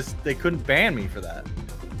 They couldn't ban me for that.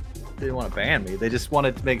 They didn't want to ban me. They just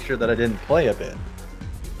wanted to make sure that I didn't play a bit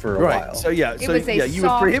for a while. So yeah, It was a you were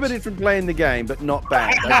soft- prohibited from playing the game, but not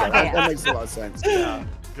banned. Not Okay, banned. that makes a lot of sense. Yeah,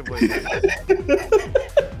 completely.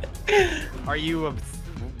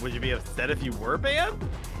 Would you be upset if you were banned?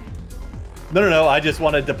 No. I just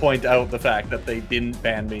wanted to point out the fact that they didn't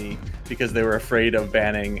ban me because they were afraid of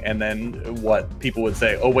banning, and then what people would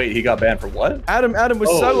say, oh wait, he got banned for what? Adam was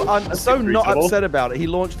that's so pretty not cool. upset about it. He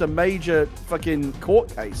launched a major fucking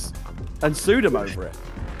court case and sued him over it,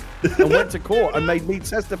 and went to court and made me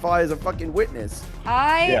testify as a fucking witness.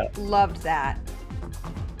 I loved that.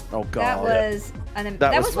 Oh god. That was That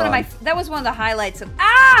that was was one of my fun. that was one of the highlights of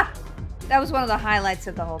that was one of the highlights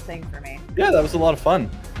of the whole thing for me. Yeah, that was a lot of fun.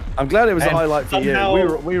 I'm glad it was a And highlight for somehow-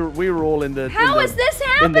 you. We were all in the How in is the, this in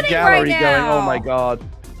happening the gallery right going, now? oh my god.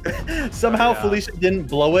 Somehow Oh, yeah. Felicia didn't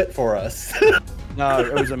blow it for us. No,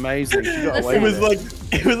 it was amazing. She got away Listen.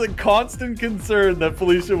 with it was a constant concern that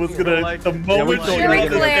Felicia was gonna Like- the Yeah, moment we she thought you Sherry were got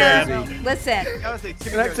gonna Claire, go crazy. listen. I was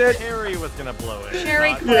thinking That's it. Cherry was gonna blow it.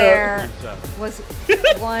 Sherry not- Claire Yeah. was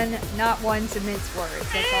not one to mince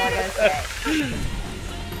words. That's all I gotta say.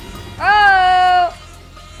 Oh!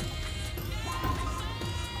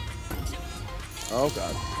 Oh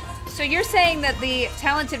god. So you're saying that the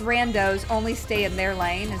talented randos only stay in their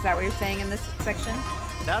lane? Is that what you're saying in this section?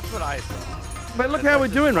 That's what I saw. But look how we're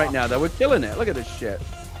doing right now, though. We're killing it. Look at this shit.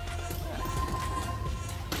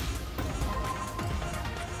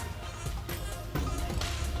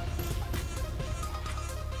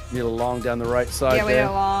 Need a long down the right side Yeah, we did there.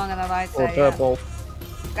 a long on the right Or side. Yeah. purple.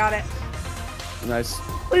 Got it. Nice.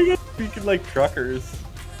 speaking like truckers.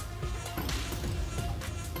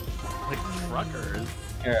 Like truckers.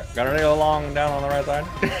 Here, gotta go along down on the right side.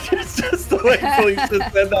 It's just the way Felicia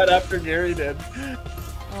said that after Gary did.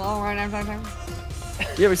 All right, I'm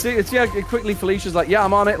Yeah, we see how quickly Felicia's like, yeah,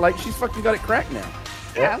 I'm on it. Like, she's fucking got it cracked now.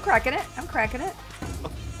 Yeah, I'm cracking it. I'm cracking it.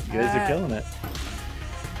 You guys are killing it.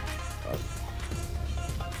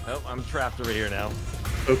 Oh, I'm trapped over here now.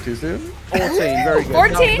 Spoke too soon? 14, very good.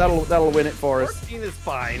 14? That'll win it for us. 14 is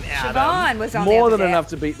fine, Adam. Siobhan was on More the than other enough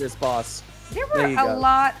to beat this boss. There There were you a go.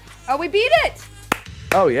 lot. Oh, we beat it.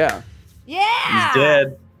 Oh, yeah. Yeah. He's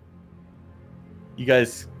dead. You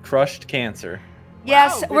guys crushed cancer.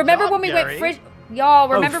 Yes. Wow, good remember job, when we Gary. went y'all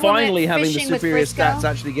remember oh, finally when we went having the fishing with superior Frisco? stats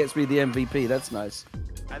actually gets me the MVP. That's nice.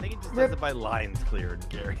 I think it just does it by lines cleared,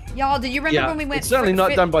 Gary. Y'all, do you remember when we went? it's certainly not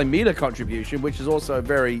fi- done by meter contribution, which is also a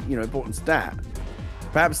very important stat.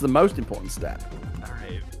 Perhaps the most important stat. All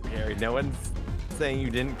right, Gary. No one's saying you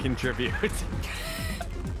didn't contribute.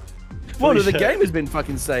 Well, the Felicia. game has been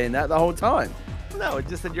fucking saying that the whole time, No, it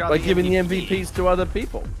just said you're on like the giving the MVP. MVPs to other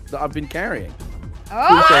people that I've been carrying.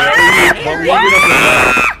 Oh!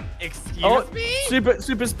 Excuse Oh, me?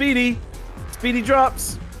 super speedy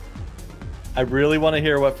drops. I really want to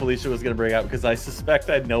hear what Felicia was going to bring up because I suspect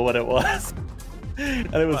I know what it was.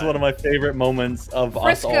 And it was What? one of my favorite moments of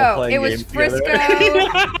us all Frisco. playing It was games together.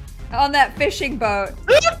 Frisco on that fishing boat.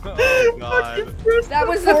 Oh, God. That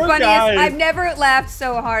was the Poor funniest. guy. I've never laughed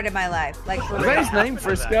so hard in my life. Like for Is that real. his name, That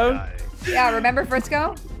Frisco? guy. Yeah, remember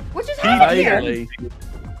Frisco? What just happened here? Vaguely.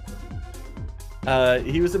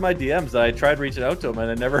 He was in my DMs. I tried reaching out to him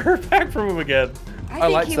and I never heard back from him again. I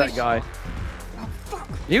think liked he that was- guy. Oh, fuck.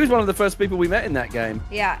 He was one of the first people we met in that game.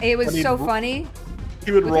 Yeah, it was When he- so funny. He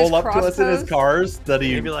would With roll his up to us in his crossbows? cars that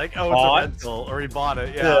he He'd be like, oh, bought. it's a rental, or he bought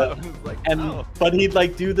it. Yeah. Yeah. Like, And oh. but he'd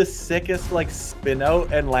like do the sickest like spin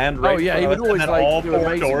out and land right. Oh, yeah, for he would us, always, and then like, all do four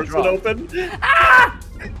amazing doors drop. would open. Ah!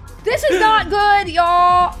 This is not good,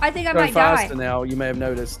 y'all. I think I Going might die. faster now, you may have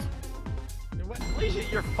noticed. What? Felicia,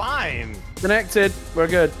 you're fine. Connected. We're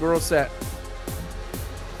good. We're all set.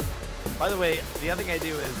 By the way, the other thing I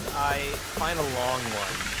do is I find a long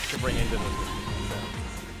one to bring into the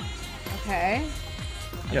Okay.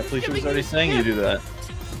 Yeah, Felicia was already saying you do that.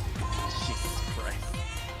 Jesus Christ.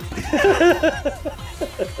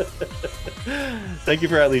 Thank you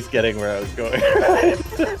for at least getting where I was going.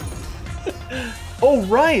 Oh,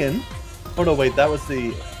 Ryan. Oh no, wait, that was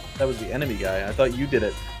the enemy guy. I thought you did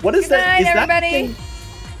it. What is Good that? night, Is that the everybody. thing?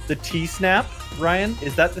 The T-snap, Ryan?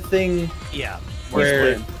 Is that the thing Yeah.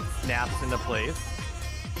 where? Snaps into place.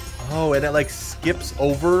 Oh, and it like skips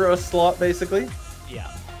over a slot, basically.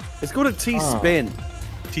 Yeah. It's called a T-spin.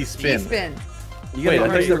 T-spin. Spin. You Wait,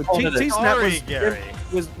 gotta I thought you were understand calling it a- T-snap Sorry, was Gary.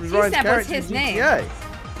 was T-snap Ryan's was character his in name. GTA.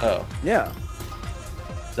 Oh, Yeah.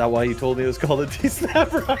 is that why you told me it was called a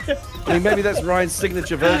T-snap, Ryan? I mean, maybe that's Ryan's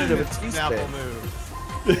signature version of a Snapple T-spin. move.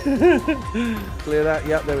 Clear that.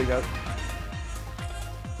 Yep, there we go.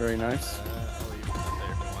 Very nice. I'll leave it up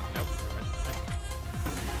there if you want. Nope.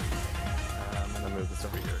 I'm gonna move this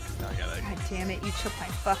over here because now I gotta. God damn it! You took my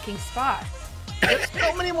fucking spot. There's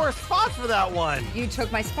so many more spots for that one. You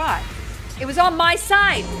took my spot. It was on my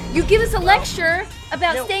side. You give us a lecture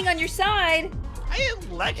about no. staying on your side. I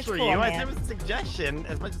didn't lecture It's cool, you. I man. said it was a suggestion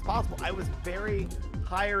as much as possible. I was very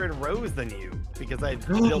higher in rows than you because I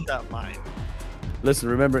built out mine. Listen,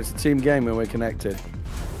 remember it's a team game when we're connected.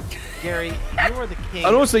 Gary, you are the king.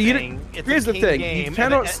 And also, of you saying it's a here's the king thing: game, you and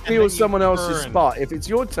cannot then- and steal then you someone else's turn. spot. If it's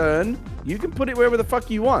your turn, you can put it wherever the fuck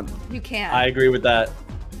you want. You can't. I agree with that.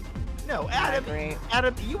 No, I Adam. agree.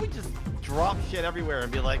 Adam, you would just drop shit everywhere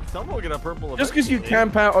and be like, "Someone will get a purple." Just because you eventually."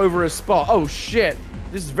 camp out over a spot. Oh shit!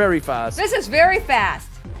 This is very fast. This is very fast.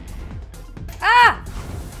 Ah!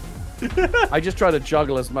 I just try to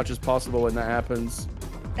juggle as much as possible when that happens.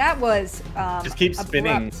 That was Just keep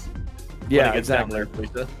spinning. abrupt. Yeah, When it gets down exactly. there,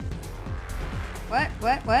 Felicia.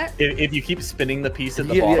 What? If you keep spinning the piece at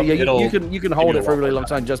the Yeah, bottom, you it'll can hold give it you for a really lot long more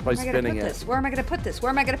time just by Where am I gonna spinning put it. this? Where am I gonna put this? Where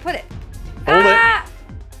am I gonna put it? Hold it. Ah!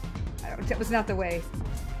 That was not the way.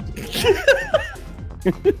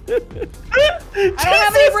 I don't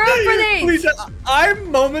have any room for these. Felicia,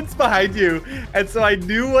 I'm moments behind you, and so I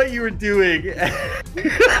knew what you were doing. I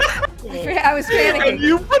was And panicking.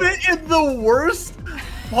 you put it in the worst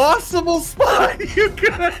possible spot you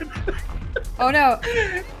could. Oh no.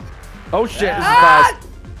 Oh shit! This is Ah!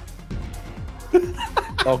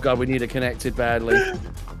 fast. Oh god, we need it connected badly.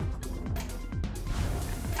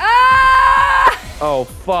 Ah! Oh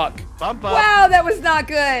fuck. Bump up. Wow, that was not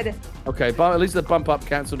good. Okay, but at least the bump up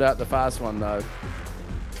cancelled out the fast one though.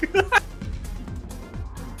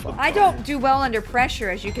 I don't do well under pressure,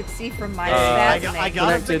 as you could see from my I spasming.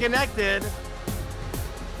 got us Connected. connected.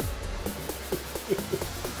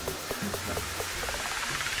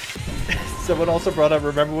 Someone also brought up,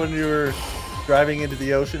 remember when you were driving into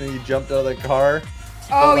the ocean and you jumped out of the car?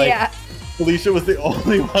 Oh like, yeah, Felicia was the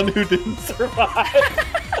only one who didn't survive.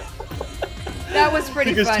 that was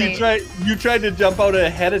pretty because funny. you tried to jump out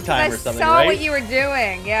ahead of I time or something, saw right? what you were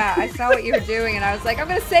doing. Yeah, I saw what you were doing, and I was like, I'm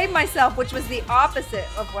gonna save myself, which was the opposite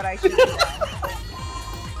of what I should have done.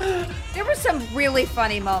 There were some really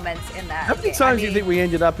funny moments in that. How many game. times do you I think mean, we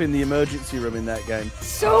ended up in the emergency room in that game?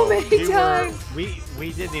 So many We were- times.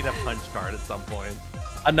 We did need a punch card at some point.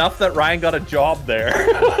 Enough that Ryan got a job there.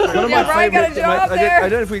 One of Yeah, my Ryan got a favorite- job I there.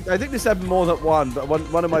 don't know if we. I think this happened more than one, but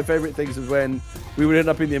one of my favorite things is when we would end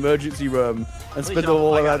up in the emergency room and spend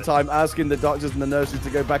all I of got our it. time asking the doctors and the nurses to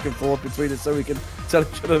go back and forth between us so we can tell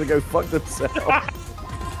each other to go fuck themselves.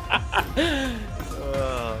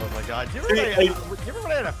 Oh my god! Do you remember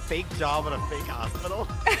when I had a fake job at a fake hospital?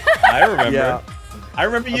 I remember. Yeah. I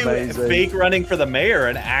remember you Amazing. fake running for the mayor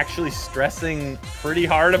and actually stressing pretty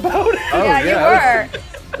hard about it. Oh, yeah, yeah. you were.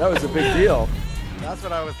 That was a big deal. That's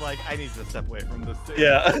when I was like, I need to step away from this. Thing.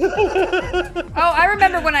 Yeah. Oh, I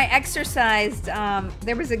remember when I exercised.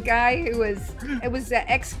 There was a guy who was. It was the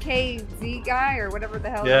XKZ guy or whatever the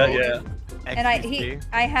hell. Yeah, his name yeah. is. And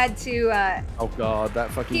I had to. Oh god,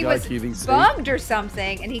 that fucking He guy was QVC. bugged or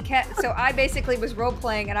something, and he kept. So I basically was role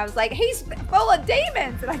playing, and I was like, "He's full of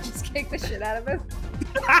demons," and I just kicked the shit out of him.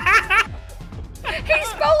 He's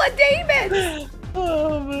full of demons.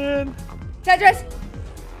 Oh man. Tetris.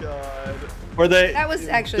 God. Were they? That was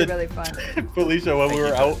actually the- really fun. Felicia, when we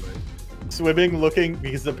were out swimming, looking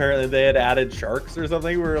because apparently they had added sharks or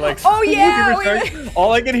something. We were like, Oh, yeah, looking for sharks.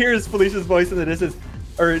 All I can hear is Felicia's voice in the distance,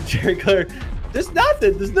 or Jerry Claire. There's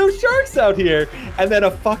nothing. There's no sharks out here. And then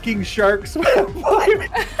a fucking shark swam by me.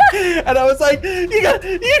 And I was like, you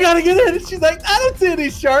gotta get in. And she's like, I don't see any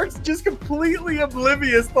sharks. Just completely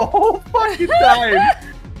oblivious the whole fucking time.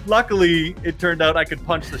 Luckily, it turned out I could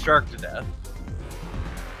punch the shark to death.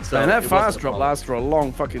 So And that it fast wasn't drop fun. lasts for a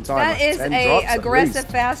long fucking time. That like is 10 a drops at aggressive least.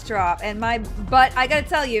 fast drop, and my butt. I gotta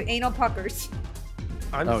tell you, anal puckers.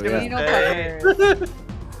 I'm Oh, just gonna Anal say. puckers.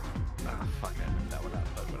 Ah, fuck, I messed that one up,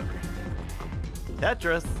 but whatever.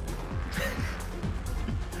 Tetris.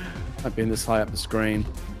 I've been this high up the screen.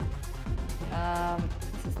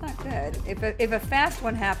 is not good. If a fast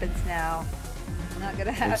one happens now, I'm not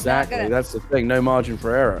gonna have. Exactly. Not gonna, That's the thing. No margin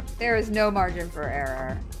for error. there is no margin for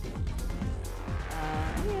error.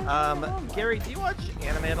 Gary, do you watch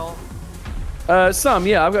anime at all? Some,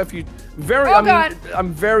 yeah. I've got a few. Very. Oh, I mean, God.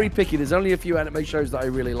 I'm very picky. There's only a few anime shows that I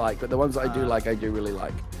really like, but the ones that I do like, I do really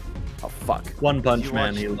like. Oh fuck. One Do Punch you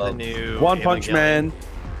Man, watch he the loves. new One Punch Evangelion? Man.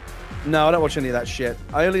 No, I don't watch any of that shit.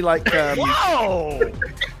 I only like. Whoa!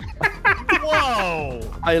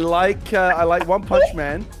 Whoa! I like One Punch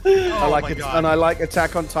Man. I Oh like my it, God. and I like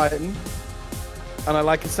Attack on Titan, and I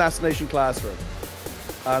like Assassination Classroom.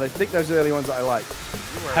 And I think those are the only ones that I like.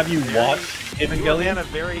 Have you watched Evangelion? A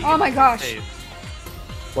very Oh my interesting gosh. taste.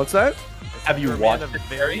 What's that? Have you You're a man watched of it,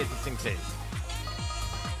 very Gary? interesting taste.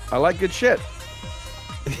 I like good shit.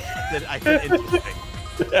 I said interesting.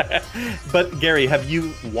 But Gary, have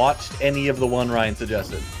you watched any of the one Ryan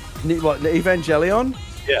suggested? What, Evangelion?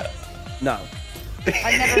 Yeah. No.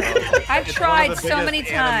 I've It's tried one of the so many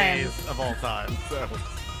biggest times. animes of all time. So.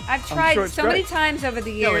 I've tried sure it's so many great. times over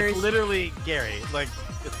the No, years. it's literally Gary. Like,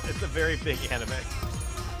 it's a very big anime.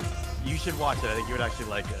 You should watch it. I think you would actually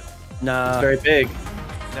like it. Nah. It's very big.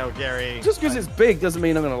 No, Gary. Just because it's big doesn't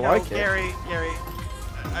mean I'm gonna No, like it. Gary,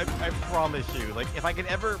 I promise you. Like, if I could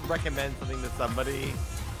ever recommend something to somebody,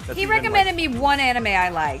 that's He even, recommended me one anime I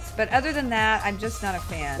liked, but other than that, I'm just not a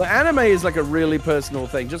fan. The anime is like a really personal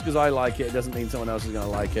thing. Just because I like it, it doesn't mean someone else is gonna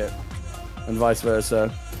like it, and vice versa.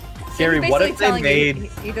 So Gary, he's what basically if they telling you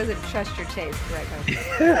made- he doesn't trust your taste, right?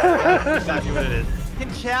 That's exactly what it is.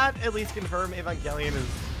 Can Chad at least confirm Evangelion is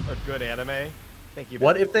a good anime? Thank you.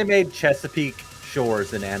 What Ben. if they made Chesapeake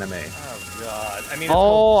Shores an anime? Oh God! I mean,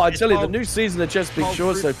 Oh, I it's tell you, the called- new season of Chesapeake called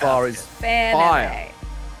Shores so Fruit far Basket. is Fan Fire. anime.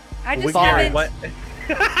 I We just Fire. haven't. What?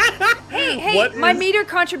 Hey, What my is- meter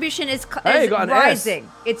contribution is Hey, got an S. rising.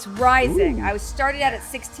 It's rising. I was started out at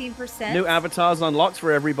 16%. new avatars unlocked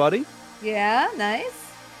for everybody. Yeah, nice.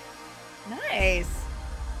 Nice.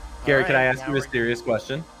 Gary, All can I right, ask now you a we're- serious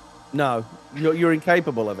question? No, you're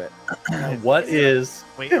incapable of it. What is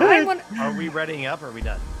Wait, I want. are we readying up? Or are we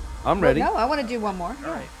done? I'm ready. No, I want to do one more.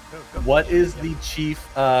 All right. Go. what is the chief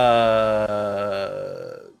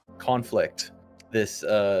conflict this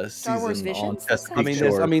Star season Wars on Visions? Chesapeake I mean,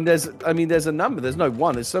 Shores? there's a number. There's no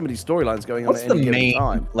one. There's so many storylines going on What's at the any given main,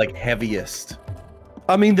 time. like, heaviest?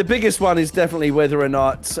 I mean, the biggest one is definitely whether or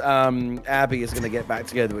not Abby is going to get back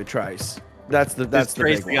together with Trace. That's the Is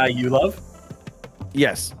Trace big the guy one. you love?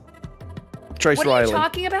 Yes. Trace What are you Riley.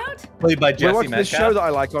 talking about? Played by We're Jesse watching this Metcalf. show that I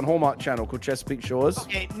like on Hallmark Channel called Chesapeake Shores.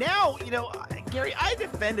 Okay, now Gary, I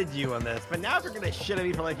defended you on this, but now if you're gonna shit at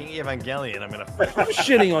me for liking Evangelion, I'm gonna. I'm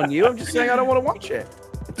shitting on you. I'm just saying I don't want to watch it.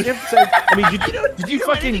 You have to say, I mean, did you know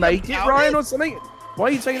fucking anything make it, about Ryan, it? or something? Why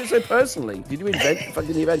are you taking it so personally? Did you invent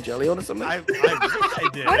fucking Evangelion or something? I wish I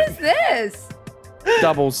did. What is this?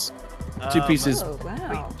 Doubles. Two pieces. Oh,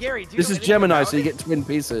 wow. Wait, Gary, do you This know is anything Gemini, about so you it? get twin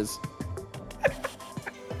pieces.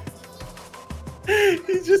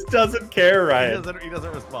 He just doesn't care, He Ryan.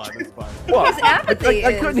 doesn't respond. It's fine. What? His apathy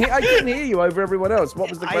I couldn't is- I couldn't hear you over everyone else. What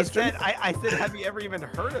was the I question? said, have you ever even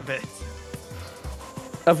heard of it?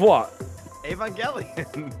 Of what?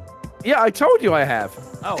 Evangelion. Yeah, I told you I have.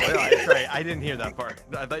 Oh, yeah, sorry, I didn't hear that part.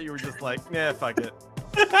 I thought you were just like, nah, fuck it.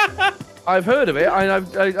 I've heard of it,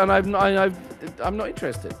 I'm not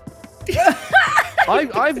interested.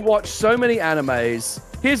 I've watched so many animes.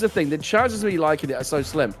 Here's the thing: the chances of me liking it are so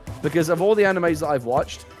slim because of all the animes that I've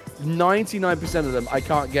watched, 99% of them I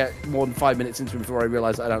can't get more than 5 minutes into them before I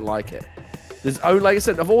realize I don't like it. There's only, like I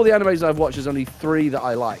said, of all the animes I've watched, there's only 3 that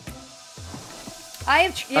I like, I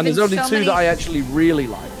have given and there's only so 2 many, that I actually really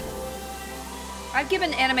like. I've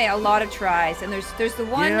given anime a lot of tries, and there's the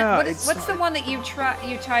one. Yeah, What's the one that you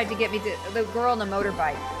tried to get me to? The girl on the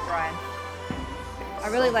motorbike, Brian. I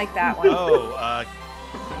really like that one. Oh,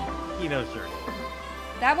 Kino shirt.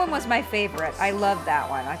 That one was my favorite. I loved that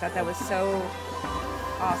one. I thought that was so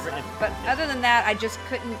awesome. But other than that, I just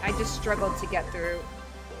couldn't. I just struggled to get through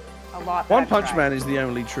a lot. that One I've Punch tried. Man is the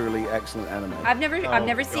only truly excellent anime. I've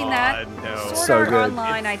never seen that. No. Sword So Art good.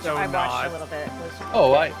 Online. It's so I watched not. a little bit.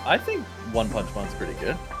 Oh, I think One Punch Man's pretty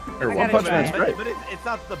good. Or I One gotta Punch try Man's it. great. But it's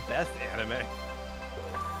not the best anime.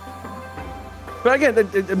 But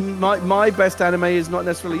again, my best anime is not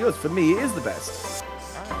necessarily yours. For me, it is the best.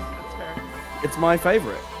 Alright, that's fair. It's my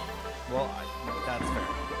favorite. Well, that's fair.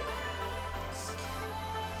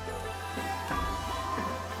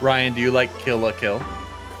 Ryan, do you like Kill la Kill?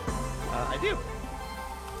 I do.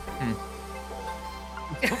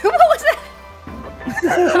 What was that?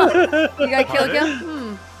 You got Kill la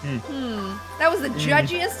Kill? That was the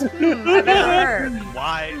judgiest I've ever heard.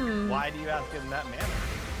 Why do you ask it in that manner?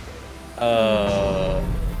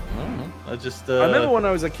 I just. I remember when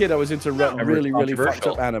I was a kid, I was into really fucked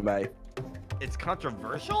up anime. It's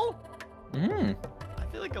controversial? Mm. I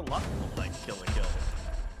feel like a lot of people like Kill la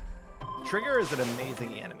Kill. Trigger is an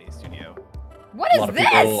amazing anime studio. What A is lot of this?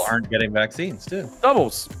 people aren't getting vaccines too.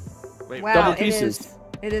 Doubles. Wait, Wow, double it pieces. is.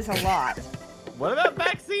 It is a lot. what about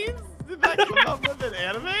vaccines? Did that come up with an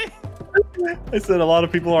anime? I said a lot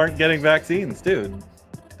of people aren't getting vaccines, dude.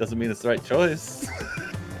 Doesn't mean it's the right choice.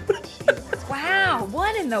 Wow,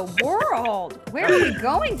 what in the world? Where are we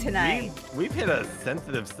going tonight? We've hit a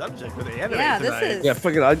sensitive subject with anime Yeah, this tonight. is- Yeah,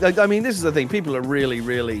 fuck it. I mean, this is the thing. People are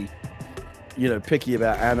really, picky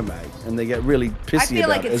about anime, and they get really I pissy feel about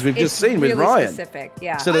like it, it's as we've just it's seen with really Ryan. specific.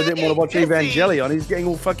 Yeah. So they didn't want to watch Pissy. Evangelion. He's getting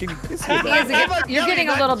all fucking pissy about it. You're getting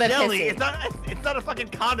a little bit jelly. pissy. It's not a fucking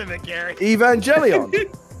condiment, Gary.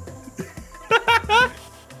 Evangelion.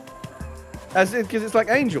 As in, because it's like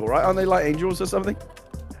Angel, right? Aren't they like angels or something?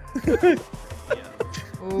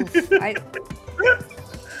 Oof.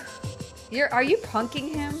 Are you punking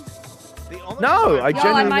him? The only No, reason I Well, I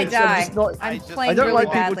genuinely. might I'm die. just not. I'm I just- playing I don't really like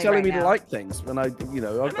people badly telling right me now. to like things, and I'll I'm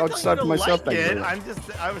not I'll telling decide for you to myself. like it.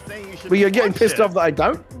 Basically. I was saying you should. But you're getting watch pissed it. off that I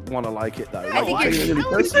don't want to like it, though. I think Like, you're- it's really I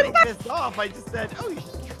wasn't personal. getting pissed off. I just said, oh,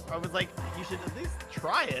 I was like, you should at least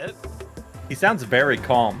try it. He sounds very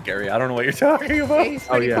calm, Gary. I don't know what you're talking Yeah, about. he's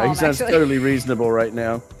Oh pretty yeah, calm, he sounds actually. totally reasonable right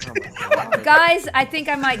now. Guys, I think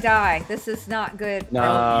I might die. This is not good.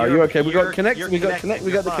 Nah, you're- you're okay. We got you're connected. We got connected.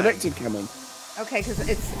 We got the You're connected coming. Okay, because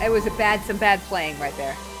it was some bad playing right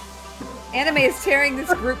there. Anime is tearing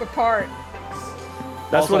this group apart.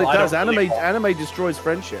 That's Also, what it I does. don't really Anime destroys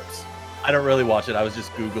friendships. I don't really watch it. I was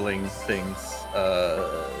just Googling things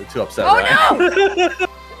to upset Oh Ryan. no!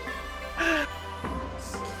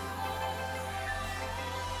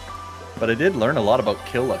 But I did learn a lot about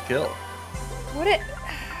Kill la Kill.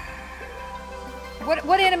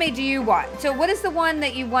 What anime do you watch? So what is the one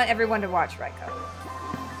that you want everyone to watch, Raiko?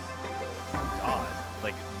 God,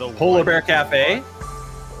 like the Polar one- Bear Cafe.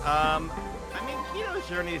 I mean, Kino's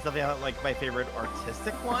Journey is something like my favorite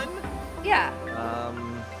artistic one. Yeah.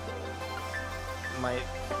 My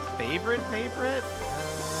favorite.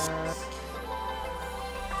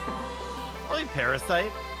 Probably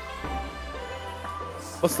Parasite.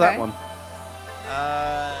 What's Okay. that one?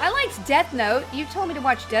 I liked Death Note. You told me to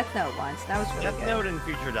watch Death Note once. That was really Death good. Note and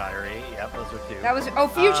Future Diary. Yep, those were two. That was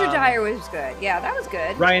Future Diary was good. Yeah, that was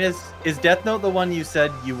good. Ryan, is Death Note the one you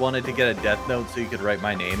said you wanted to get a Death Note so you could write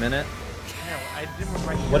my name in it? No, I didn't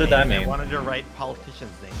write. What your did that name. mean? I wanted to write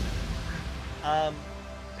politician's name.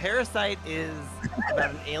 Parasite is about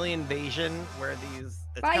an alien invasion where it's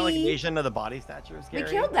kind of like Bye. Invasion of the Body Snatchers. We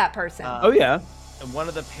Gary. killed that person. Oh yeah. And one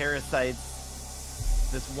of the parasites,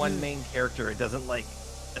 this one main character, it doesn't like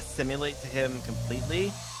assimilate to him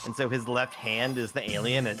completely, and so his left hand is the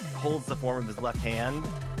alien. It holds the form of his left hand,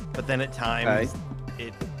 but then at times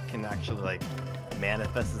it can actually like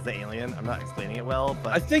manifest as the alien. I'm not explaining it well,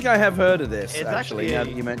 but I think I have heard of this It's actually. actually- Now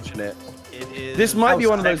that you mention it, it is. this might be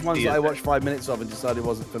How one of those sexy ones is that I it? watched 5 minutes of and decided it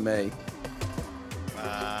wasn't for me.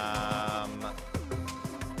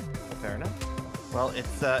 Fair enough. Well, it's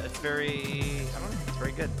very, I don't know, it's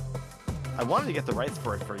very good. I wanted to get the rights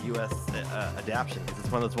for it for U.S. Adaptation because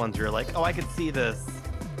it's one of those ones where you're like, oh, I could see this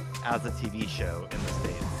as a TV show in the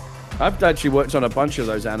States. I've actually worked on a bunch of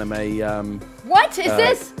those anime What is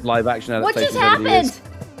this? live action What adaptations. just over the years. happened?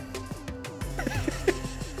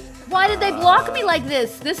 Why did they block me like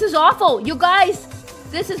this? This is awful. You guys,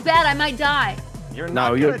 this is bad. I might die. You're No,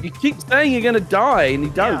 not you gonna- keep saying you're gonna die and you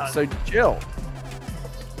don't. Yeah. So chill.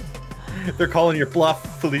 They're calling your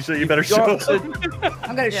bluff, Felicia. You better show Got up. to,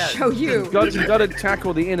 I'm gonna Yeah, show you. you got to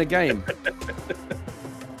tackle the inner game.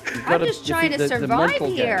 You've I'm gotta just trying to defeat the survive mental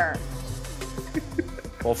game. here.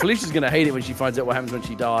 Well, Felicia's gonna hate it when she finds out what happens when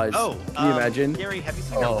she dies. Oh, Can you imagine? Gary, have you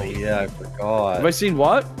seen Oh Erased? yeah, I forgot. Have I seen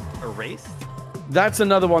what? Erased? That's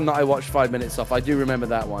another one that I watched 5 minutes of. I do remember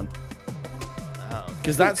that one. Oh.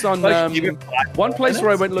 Because that's on Like, you get 5 one place where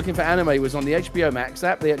I minutes? went looking for anime was on the HBO Max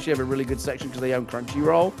app. They actually have a really good section because they own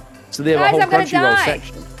Crunchyroll, so they have Guys, a whole I'm gonna Crunchyroll die.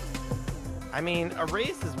 section. I mean,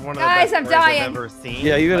 Erased is one of the Guys, best I'm stories dying. I've ever seen.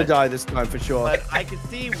 Yeah, you're gonna but- die this time for sure. But I could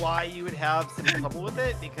see why you would have some trouble with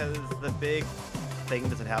it because the big thing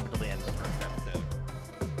doesn't happen till the end of the first episode.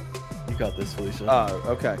 You got this, Felicia. Oh,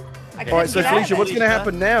 okay. I All right, so get out of Felicia, it. what's gonna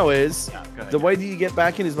happen now is Yeah, go ahead. the way that you get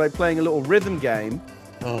back in is by playing a little rhythm game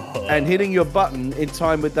Oh. and hitting your button in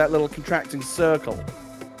time with that little contracting circle.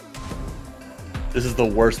 This is the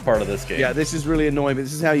worst part of this game. Yeah, this is really annoying, but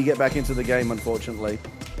this is how you get back into the game, unfortunately.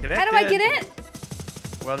 How do I get in?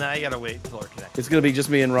 Well, now you gotta wait till we're connected. It's going to be just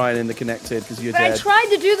me and Ryan in the connected because you're But I dead. tried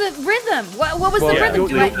to do the rhythm. What was Well, the rhythm? you'll,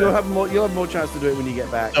 Do I- you'll have more chance to do it when you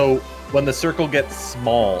get back. So When the circle gets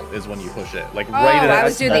small is when you push it. Like Oh, right I at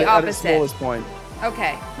was doing the at its opposite. smallest point.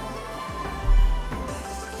 Okay.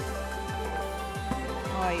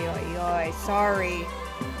 Oi, oi, oi. Sorry.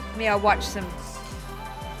 Me, I'll watch some.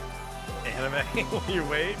 Anime while you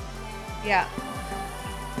wait. Yeah.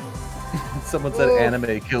 Someone said Ooh.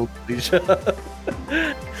 anime killed Felicia.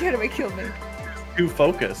 Anime killed me. Too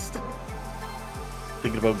focused.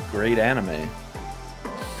 Thinking about great anime.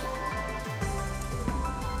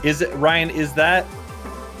 Is it Ryan? Are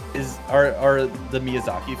the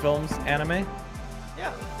Miyazaki films anime? Yeah.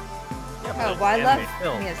 Yeah, but Oh, it's well, I love anime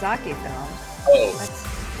film. Miyazaki films. Oh,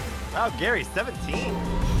 That's, Wow, Gary, 17.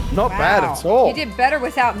 Not bad wow. at all. You did better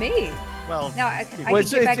without me. Well, Now I Well, can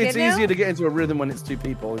get back it's in now? easier to get into a rhythm when it's two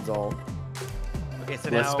people. Is all. okay, so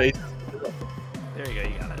less now space. there you go,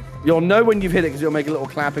 you got it. You'll know when you've hit it because you'll make a little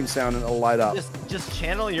clapping sound and it'll light up. Just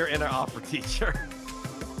channel your inner opera teacher.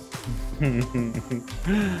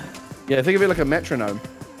 Yeah, think of it like a metronome.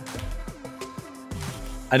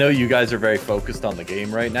 I know you guys are very focused on the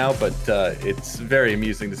game right now, but it's very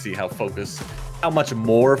amusing to see how much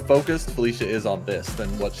more focused Felicia is on this than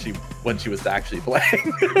when she was actually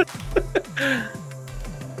playing.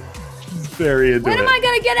 She's very into When it. am I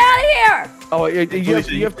gonna get out of here? Oh,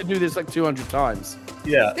 Felicia, you have to do this like 200 times.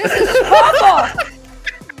 Yeah. This is awful.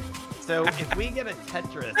 So if we get a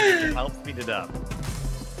Tetris, it can help speed it up.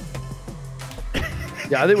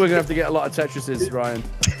 Yeah, I think we're gonna have to get a lot of Tetrises, Ryan.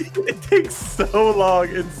 It takes so long.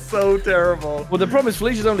 It's so terrible. Well, the problem is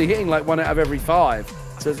Felicia's only hitting like 1 out of every 5,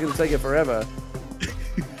 so it's gonna take her forever.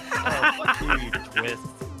 Oh, fuck you, you twist.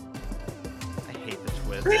 I hate the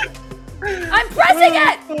twist. I'm pressing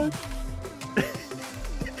it.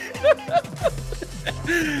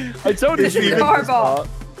 I told you It's she was even- gonna Horrible.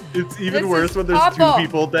 It's even This worse is when there's awful. 2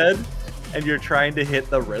 people dead and you're trying to hit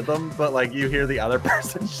the rhythm, but like you hear the other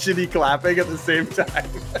person shitty clapping at the same time.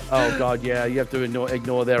 Oh god, yeah, you have to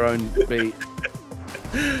ignore their own beat.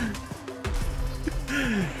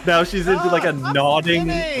 Now she's into like a I'm nodding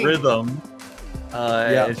kidding. rhythm.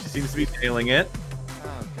 Yeah. And she seems to be nailing it.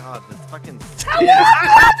 Oh god, this fucking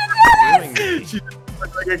doing me. She doesn't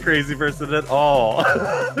look like a crazy person at all.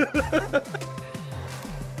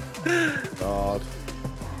 God.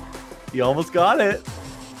 You almost got it.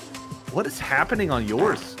 What is happening on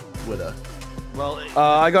yours, Witta? Well,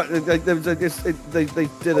 I got they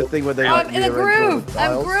did a thing where they. I'm like, in a rearranged all groove. the I'm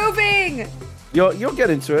tiles. grooving. You'll get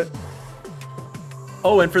into it.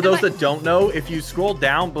 Oh, and for those that don't know, if you scroll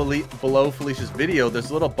down below Felicia's video, there's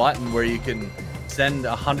a little button where you can send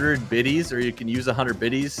 100 biddies, or you can use 100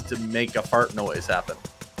 biddies to make a fart noise happen.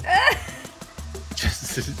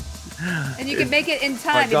 And you can make it in My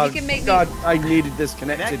time. God, And you can make God, me. I needed this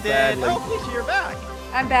connected connected. badly. Oh, Felicia, you're back.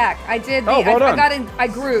 I'm back. I did. The, Oh, well I done. got in. I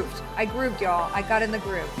grooved. I grooved, y'all. I got in the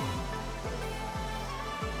groove.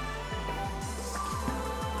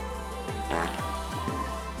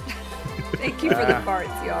 Thank you for the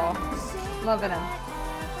farts, y'all. Loving them.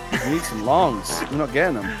 You need some longs. You're not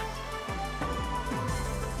getting them.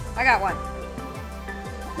 I got one.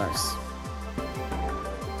 Nice.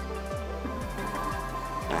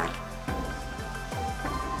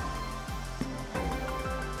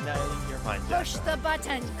 No, you're fine, Jack. Push the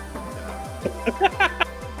button.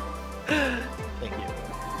 Thank you.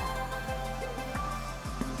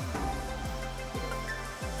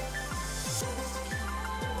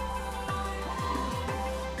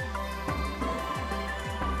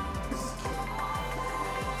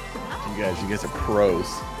 You guys are pros.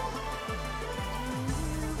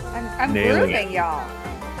 I'm Nailing grooving, y'all.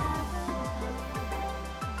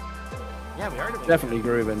 Yeah, we are doing Definitely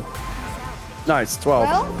grooving. Nice, 12.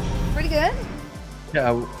 Well, pretty good.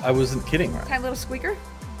 Yeah, I wasn't kidding, right? Tiny little squeaker.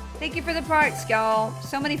 Thank you for the farts, y'all.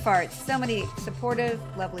 So many farts. So many supportive,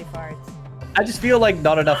 lovely farts. I just feel like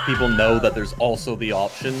not enough people know that there's also the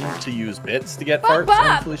option to use bits to get Bop, farts on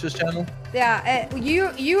bop. Felicia's channel. Yeah,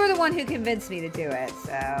 you were the one who convinced me to do it,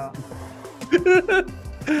 so. Okay,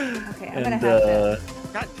 I'm gonna And have to.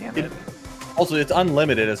 God damn it. also, it's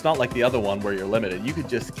unlimited. It's not like the other one where you're limited. You could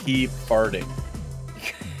just keep farting.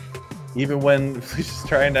 Even when Felicia's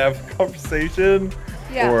trying to have a conversation,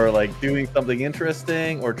 Yeah. or like doing something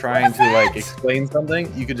interesting, or trying to like explain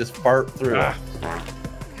something, you could just fart through it.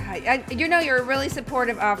 You know, you're a really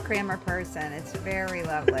supportive off-camera person. It's very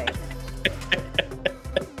lovely.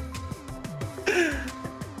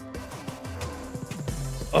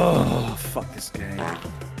 Oh, fuck this game.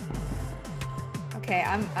 Okay,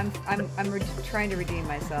 I'm trying to redeem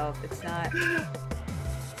myself. It's not.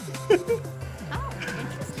 Oh,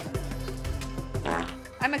 interesting.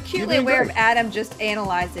 I'm acutely aware of Adam just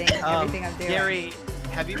analyzing everything I'm doing. Gary,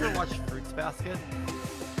 have you ever watched Fruits Basket?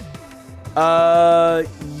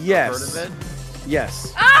 Yes. Heard of it?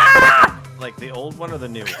 Yes. Like the old one or the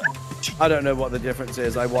new one? I don't know what the difference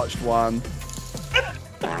is. I watched one.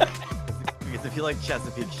 Because if you like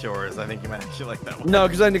Chesapeake Shores, I think you might actually like that one. No,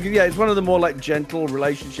 because it's one of the more like gentle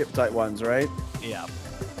relationship type ones, right? Yeah.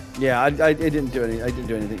 Yeah, it didn't do any. It didn't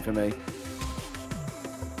do anything for me.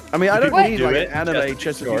 I mean, I don't need do like it an in anime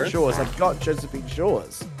Chesapeake Shores. I've got Chesapeake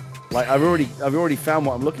Shores. Like I've already found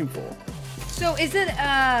what I'm looking for. So is it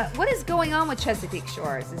what is going on with Chesapeake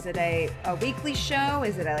Shores? Is it a weekly show?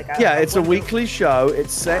 Is it like a It's a weekly show.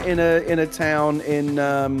 It's set in a town in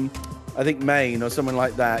I think Maine or something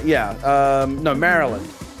like that. Yeah. No, Maryland.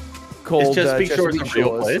 Called Is Chesapeake Shores a Chesapeake real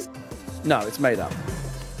Shores. place? No, it's made up.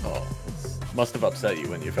 Oh, must have upset you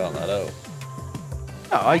when you found that out.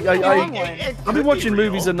 No, wrong one. I've been watching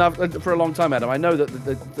movies enough for a long time, Adam. I know that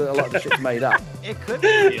a lot of the shit's made up. It could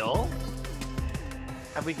be real.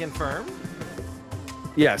 Have we confirmed?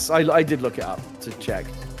 Yes, I did look it up to check.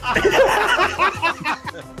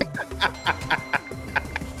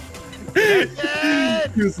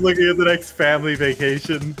 He was looking at the next family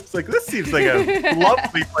vacation. It's like, this seems like a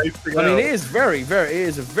lovely place to go. I mean, it is a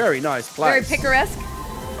very nice very place. picaresque?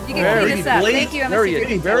 You can Very clean this up. blaze- Thank you. I'm very- a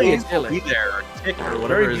security. very Be idyllic. there, or Tick, or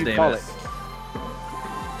whatever Very his name bucolic. is.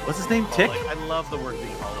 What's his name? Tick? I love the word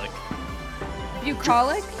bucolic.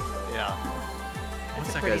 Bucolic? Yeah. What's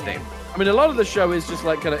a that pretty guy's name? I mean, a lot of the show is just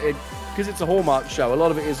like kind of because it's a Hallmark show. A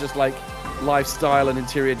lot of it is just like lifestyle and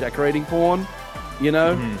interior decorating porn. You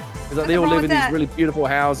know, it's like they all Nothing wrong live with in these that. really beautiful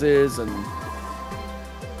houses, and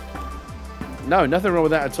no, nothing wrong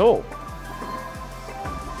with that at all.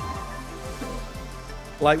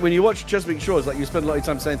 Like when you watch Chesapeake Shores, like you spend a lot of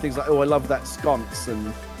time saying things like, "Oh, I love that sconce,"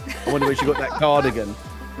 and "I wonder where she got that cardigan,"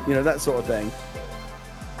 you know, that sort of thing.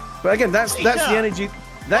 But again, that's the energy.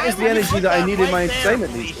 That is the energy that I need in my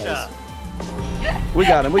entertainment these days. We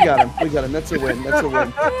got him. That's a win.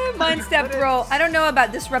 Mine stepped roll. I don't know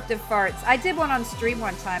about disruptive farts. I did one on stream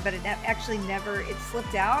one time, but it actually never. It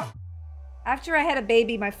slipped out. After I had a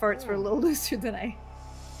baby, my farts were a little looser than I.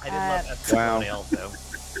 I did love that thumbnail though.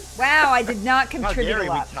 Wow, I did not Wow, contribute Gary, a we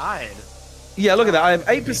lot. tied. Yeah, look at that. I have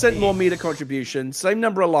 8% more meter contribution, same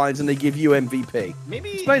number of lines, and they give you MVP.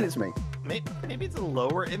 Maybe Explain it to me. Maybe it's a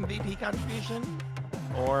lower MVP contribution,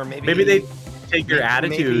 or Maybe they take your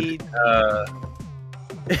attitude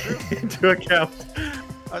into account.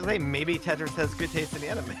 I was saying maybe Tetris has good taste in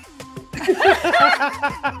anime.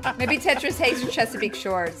 Maybe Tetris hates Chesapeake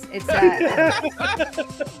Shores. It's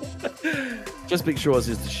Chesapeake Shores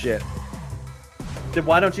is the shit. Then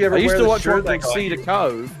why don't you ever I used wear to the watch shirt one that called got Cedar you?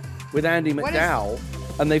 Cove with Andy What is- McDowell,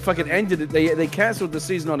 and they fucking ended it. They cancelled the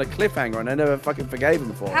season on a cliffhanger, and I never fucking forgave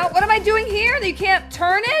them for how. it. What am I doing here? You can't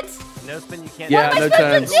turn it. No spin, you can't. Yeah, What am no I supposed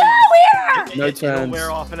turns. to do here? No It'll turns.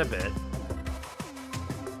 wear off in a bit.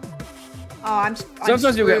 Oh, I'm. Sometimes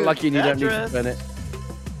you'll get screwed. lucky and you don't need to Tetris. spin it.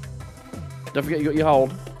 Don't forget you got your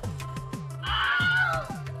hold.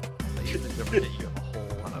 They usually don't forget you have a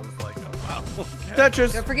hole, and I was like, oh wow. Okay.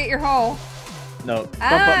 Tetris. Don't forget your hole. No, Bump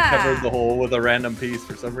Ah. Up covered the hole with a random piece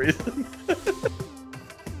for some reason.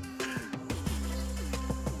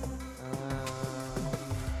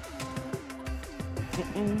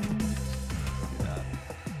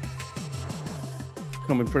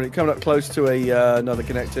 Coming up close to another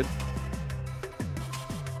connected.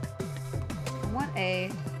 What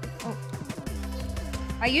a. Oh.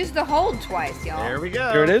 I used the hold twice, y'all. There we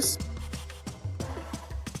go. Here it is.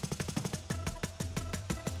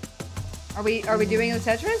 Are we doing the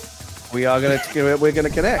Tetris? We're gonna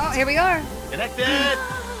connect. Oh, here we are. Connected.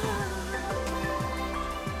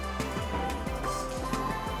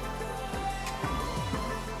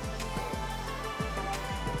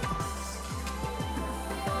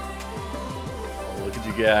 Look at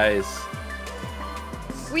you guys.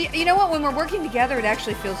 You know what? When we're working together, it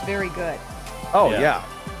actually feels very good. Oh Yeah. yeah.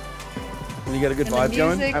 When you get a good And the vibe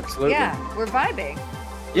going, music- absolutely. Yeah, we're vibing.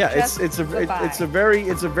 Yeah, Just it's a goodbye.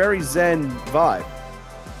 very zen vibe.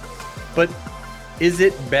 But is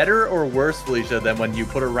it better or worse, Felicia, than when you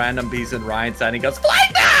put a random piece in Ryan's side and he goes, "Fly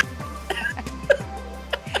back!"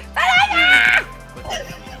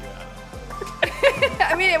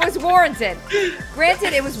 I mean, it was warranted.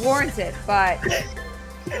 Granted, it was warranted, but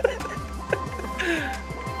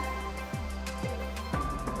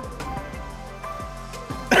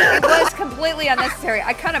it was completely unnecessary.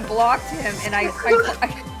 I kind of blocked him, and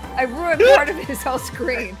I ruined part of his whole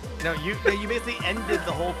screen. No, you basically ended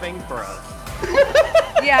the whole thing for us.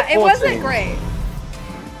 Yeah, it Poor wasn't thing. great.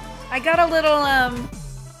 I got a little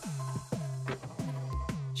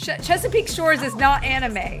Chesapeake Shores is not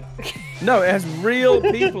anime. No, it has real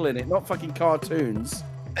people in it, not fucking cartoons.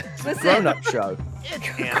 Listen, Grown-up show.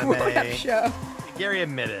 It's grown-up anime. show. Gary,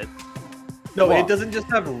 admit it. No, What? it doesn't just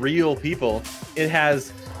have real people. It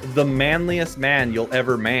has the manliest man you'll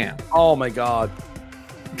ever man. Oh my god.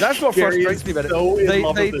 That's what Gary frustrates is me about so it. in They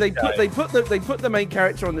love they with they this put guy. they put the main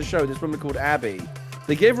character on the show, this woman called Abby.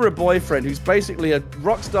 They gave her a boyfriend who's basically a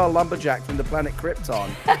rock star lumberjack from the planet Krypton,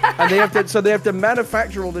 and they have to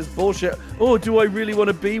manufacture all this bullshit. Oh, do I really want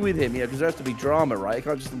to be with him? Yeah, because there has to be drama, right? It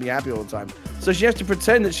can't just be happy all the time. So she has to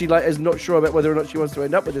pretend that she like is not sure about whether or not she wants to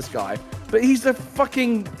end up with this guy. But he's a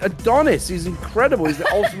fucking Adonis. He's incredible. He's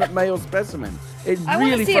the ultimate male specimen. It I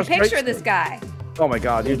really want to see a frustrates picture of this me. guy. Oh my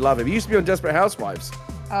god, you'd love him. He used to be on Desperate Housewives.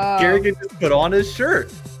 Gary can just put on his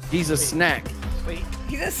shirt. He's a snack. Wait,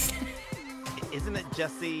 He's a. isn't it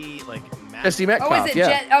Jesse like Matt? Jesse Metcalf. Oh, is it?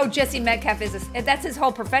 Yeah. Jesse Metcalf is a. That's his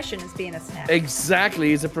whole profession, is being a snack.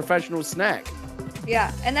 Exactly, he's a professional snack.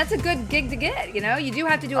 Yeah, and that's a good gig to get. You know, you do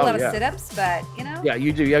have to do a Oh, lot yeah. of sit-ups, but you know, Yeah,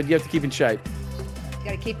 you do. You have to keep in shape. you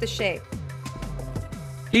got to keep the shape.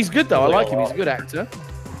 He's good though. I like him. He's a good actor.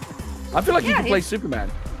 I feel like he Yeah, can play he's- Superman.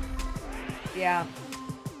 Yeah.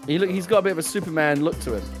 He's got a bit of a Superman look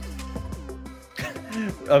to him.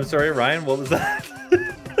 I'm sorry, Ryan. What was that?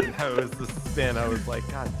 That was the spin. I was like,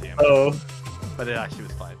 God damn it. Oh, But it actually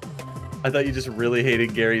was fine. I thought you just really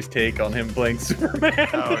hated Gary's take on him playing Superman.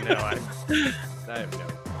 Oh no, I have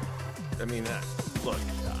no. I mean, look,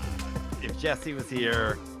 if Jesse was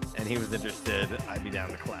here and he was interested, I'd be down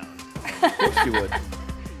to clown. Of course you would.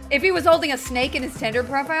 If he was holding a snake in his Tinder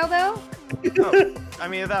profile, though. No, I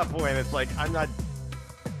mean, at that point, it's like I'm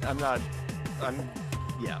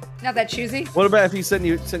yeah. Not that choosy. What about if he sent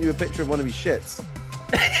you a picture of one of his shits?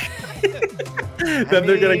 Then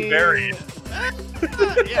they're getting married.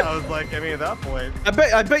 Yeah, I was like, I mean, at that point, I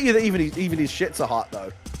bet you that even his shits are hot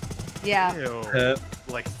though. Yeah. ew,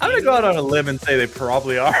 like I'm gonna go out on a limb and say they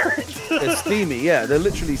probably are. They're steamy. Yeah, they're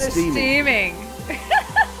literally They're steamy. steaming.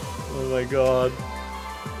 Oh my god.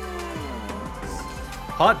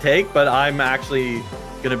 Hot take, but I'm actually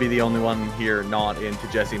gonna be the only one here not into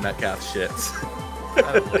Jesse Metcalf's shits.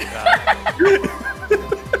 I don't like that.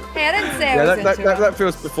 Hey, I didn't say I Yeah, was that into him. that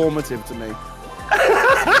feels performative to me.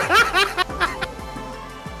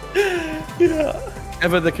 Yeah.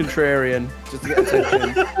 Ever the contrarian, just to get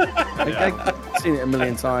attention. I've seen it a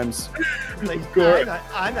million times. Like, course.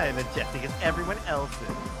 I'm not into Jesse because everyone else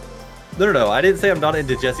is. No. I didn't say I'm not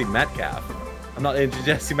into Jesse Metcalf. I'm not into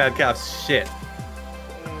Jesse Metcalf's shit.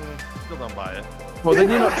 Still don't buy it. Well, then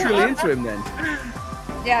you're not truly into him then.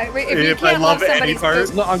 Yeah, if you If I can't love love any somebody's part-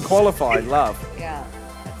 It's not unqualified love. Yeah,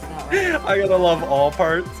 that's not right. I gotta love all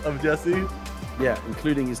parts of Jesse. Yeah,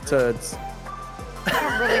 including his turds. I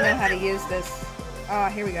don't really know how to use this. Oh,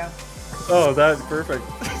 here we go. Oh, that's perfect.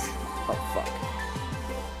 Oh fuck.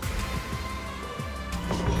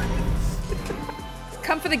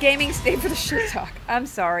 Come for the gaming, stay for the shit talk. I'm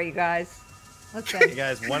sorry, you guys. Hey Listen,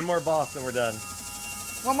 guys, one more boss and we're done.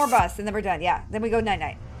 one more bus, and then we're done. Yeah, then we go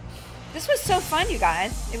night-night. This was so fun, you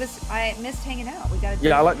guys. I missed hanging out. We gotta do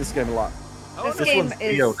Yeah, I like this game a lot. Oh, This no, game One's is...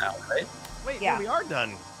 Theo now, right? wait, yeah. no, we are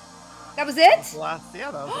done. That was it? The last,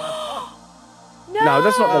 yeah, that was the last boss. No,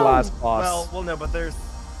 that's not the last boss. Well, no, but there's.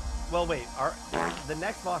 Well, wait. The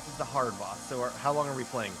next boss is the hard boss. So, how long are we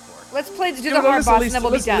playing for? Let's play do Yeah, the well, hard let's at boss, least- and then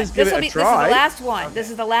we'll be let's at done. least give This it will a be. This is the try. last one. Okay. This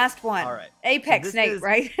is the last one. All right. Apex So this Snake, is-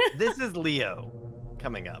 right? This is Leo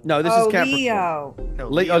coming up. No, this oh, is Capricorn. Leo. No,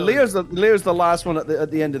 Leo's the last one at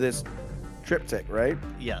the end of this triptych, right?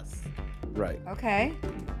 Yes. Right. Okay.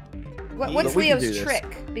 What's Look, we can do Leo's this.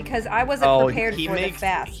 trick? Because I wasn't Oh, prepared He for the makes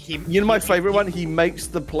fast. You know my favorite one? He makes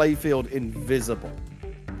the playfield invisible.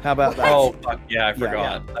 How about that? Oh, fuck. Yeah, I Yeah.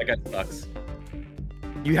 forgot. That guy sucks.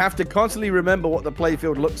 You have to constantly remember what the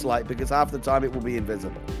playfield looks like because half the time it will be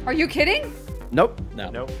invisible. Are you kidding? Nope. No.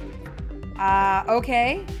 Nope.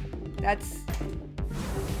 Okay. That's.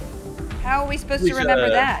 How are we supposed to Felicia, remember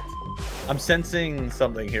that? I'm sensing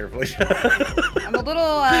something here, Felicia. I'm a little,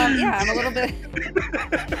 yeah, I'm a little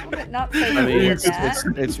bit not so I good mean, with that.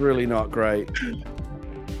 it's really not great.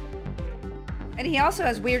 And he also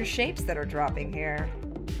has weird shapes that are dropping here.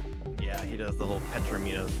 Yeah, he does the whole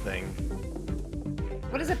Petrominos thing.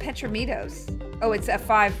 What is a Petromitos? Oh, it's a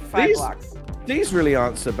five These- blocks. These really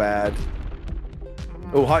aren't so bad.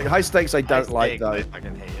 Oh, high stakes I don't High like stakes, though. I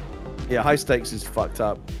fucking hate it. Yeah, high stakes is fucked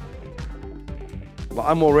up. But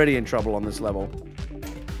I'm already in trouble on this level.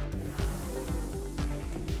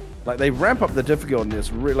 Like they ramp up the difficulty on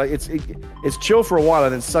this. Like it's chill for a while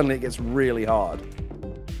and then suddenly it gets really hard.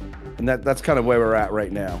 And that's kind of where we're at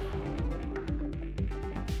right now.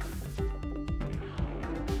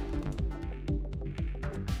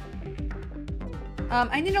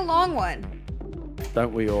 I need a long one.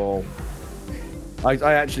 Don't we all?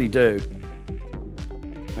 I actually do.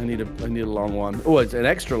 I need a long one. Oh, it's an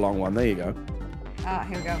extra long one. There you go. Ah,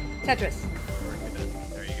 here we go. Tetris.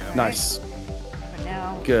 There you go. Nice. But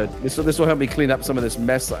now Good. This will help me clean up some of this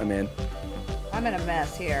mess that I'm in. I'm in a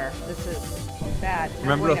mess here. This is bad. No,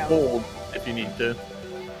 Remember wait, to no. hold if you need to.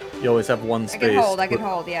 You always have one I space. can hold. I can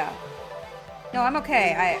hold. Yeah. No, I'm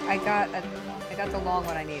okay. I got the long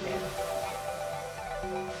one I needed.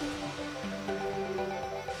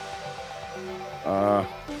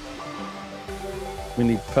 We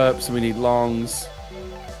need perps. We need longs.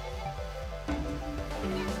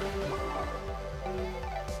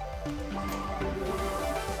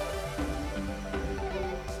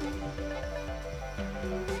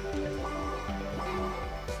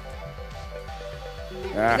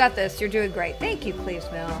 You got this. You're doing great. Thank you, Cleves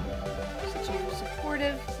Mill. Such a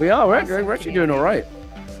supportive. We are. We're awesome actually doing all right.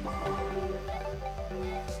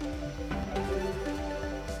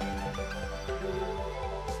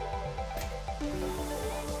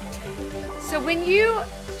 So when you,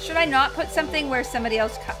 should I not put something where somebody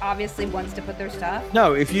else obviously wants to put their stuff?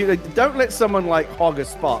 No, if you don't let someone like hog a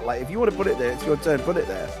spot. Like if you want to put it there, it's your turn. Put it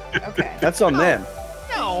there. Okay. That's on them.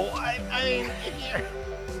 No, I mean,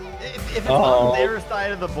 if it's on their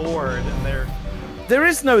side of the board and they're... There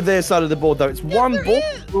is no their side of the board though. It's one board.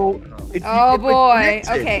 Oh boy.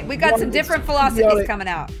 Okay, we got some different philosophies coming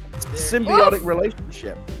out. Symbiotic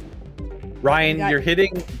relationship. Ryan, you're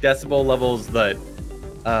hitting decibel levels that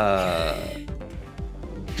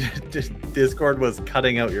Discord was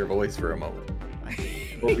cutting out your voice for a moment.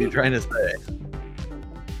 What were you trying to say?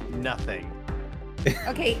 Nothing.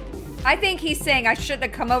 Okay, I think he's saying I shouldn't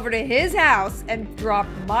have come over to his house and dropped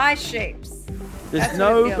my shapes. There's That's what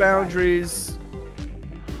no it feels boundaries.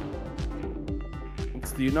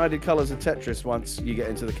 It's the united colors of Tetris once you get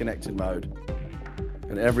into the connected mode.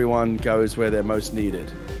 And everyone goes where they're most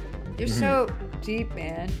needed. You're so deep,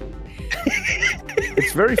 man.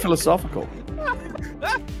 It's very philosophical.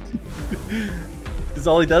 Because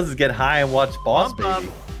all he does is get high and watch Boss Bum,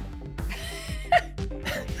 Baby.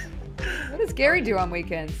 What does Gary do on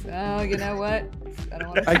weekends? Oh, you know what? I don't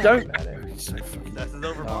want to I talk don't. about it. It's so fucking- This is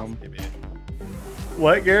over, boss baby.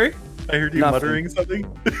 What, Gary? I heard you Nothing. muttering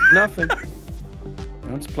something. Nothing.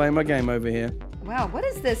 I'm just playing my game over here. Wow, what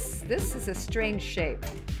is this? This is a strange shape.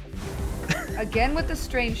 Again with the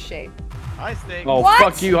strange shape. High stakes. Oh, What?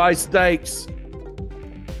 fuck you, high stakes.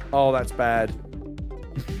 Oh, that's bad.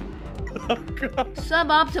 Oh, God.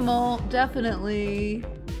 Suboptimal, definitely.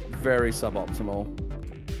 Very suboptimal.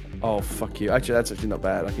 Oh, fuck you. Actually, that's actually not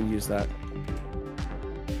bad. I can use that.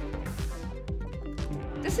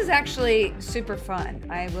 This is actually super fun.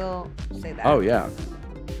 I will say that. Oh, yeah.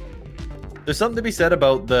 There's something to be said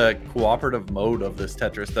about the cooperative mode of this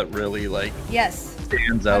Tetris that really like Yes.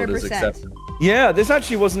 stands out as 100%. acceptable. Yeah, this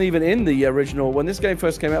actually wasn't even in the original. When this game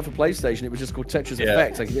first came out for PlayStation, it was just called Tetris Yeah.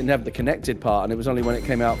 Effect. Like, it didn't have the connected part, and it was only when it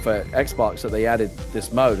came out for Xbox that they added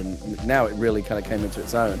this mode, and now it really kind of came into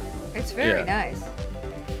its own. It's very Yeah. nice.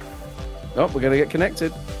 Oh, we're going to get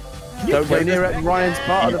connected. Don't go near Ryan's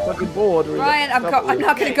part of the fucking board. or he'll Ryan, get I'm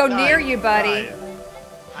not going to go near Guys, you, buddy. guys,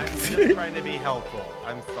 I'm just trying to be helpful.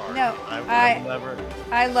 I'm sorry. No, I'll never.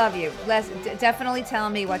 I love you. Definitely tell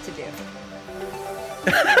me what to do.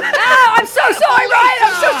 Oh, I'm so sorry, Ryan.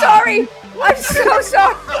 I'm so sorry. I'm so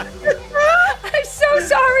sorry. I'm so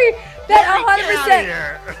sorry. That 100%.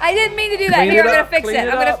 Here. I didn't mean to do that. Clean Here, it I'm gonna up, fix clean it.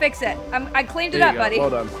 it I'm gonna up. fix it. I cleaned it There up, you go. buddy. Well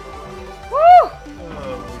done. Woo!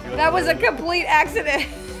 Oh, my That was a goodness. complete accident.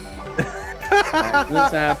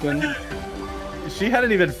 This happened. She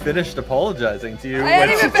hadn't even finished apologizing to you. I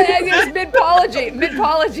hadn't when even been. It was mid-pology.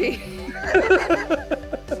 Mid-pology.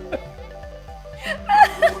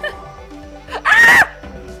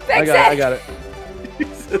 Fix I it. got it.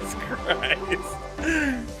 Jesus Christ.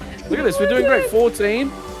 Look at this. We're doing great. 14.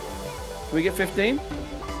 Can we get 15?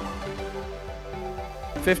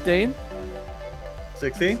 15.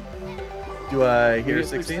 16? Do I Can we hear get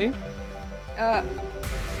 16? No,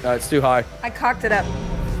 it's too high. I cocked it up.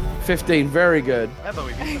 15. Very good. I thought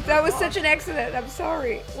we beat That was such an accident. I'm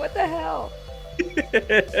sorry. What the hell? Look at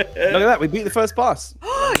that. We beat the first boss.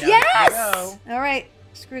 Yes! All right.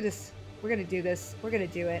 Screw this. We're going to do this. We're going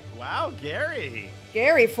to do it. Wow, Gary.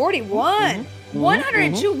 Gary, 41.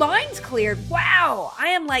 102 lines cleared. Wow. I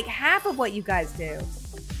am like half of what you guys do.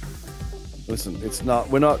 Listen, it's not.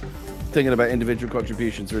 We're not thinking about individual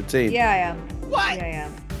contributions. We're a team. Yeah, I am. What? Yeah, I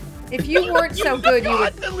am. If you weren't so good, you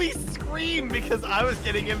would. constantly scream because I was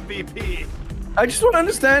getting MVP. I just want to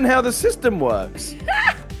understand how the system works.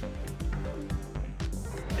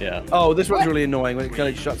 Yeah. Oh, this one's What? really annoying when it kind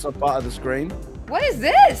of shuts off part of the screen. What is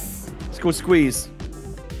this? It's called squeeze.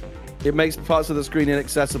 It makes parts of the screen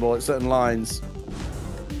inaccessible at certain lines.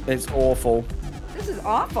 It's awful. This is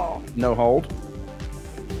awful. No hold.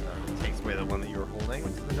 Takes away the one that you were holding,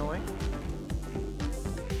 which is annoying.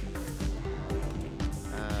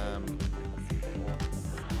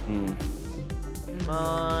 Come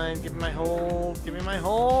on, give me my hold. Give me my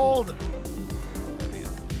hold.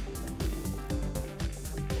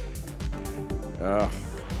 Ugh.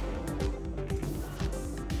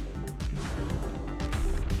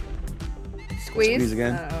 Squeeze. Squeeze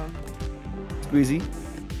again. Uh-oh. Squeezy.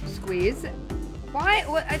 Squeeze. Why?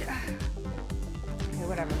 What? Okay,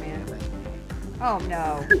 whatever, man. Oh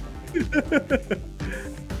no.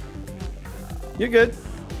 You're good.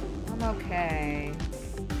 I'm okay.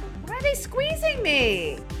 Why are they squeezing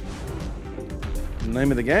me?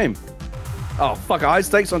 Name of the game. Oh, fuck. High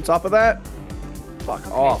stakes on top of that? Fuck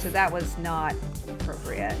Okay, off. so that was not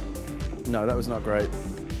appropriate. No, that was not great.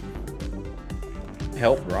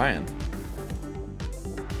 Help Ryan.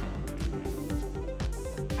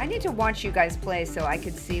 I need to watch you guys play so I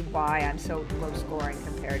could see why I'm so low scoring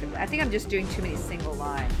comparatively. I think I'm just doing too many single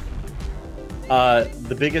lines.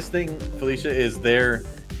 The biggest thing, Felicia, is there,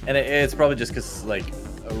 and it's probably just because like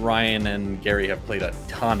Ryan and Gary have played a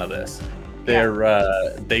ton of this.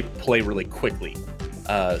 They play really quickly,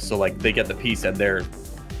 so like they get the piece and they're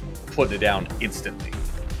putting it down instantly.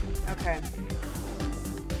 Okay.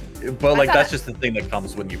 But like thought- that's just the thing that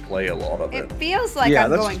comes when you play a lot of it. It feels like yeah, I'm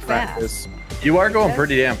that's going just fast, practice. You are going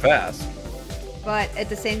pretty damn fast. but at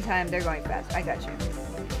the same time, they're going fast. I got you.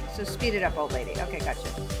 So speed it up, old lady. Okay, got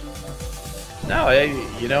you. No,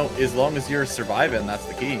 you know, as long as you're surviving, that's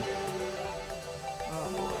the key.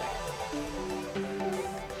 Oh, boy.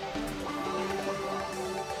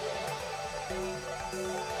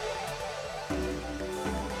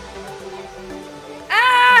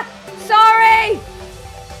 Ah! Sorry!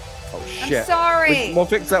 Oh, shit. I'm sorry. We'll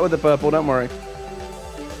fix that with the purple, don't worry.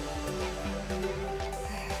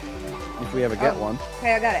 If we ever get one.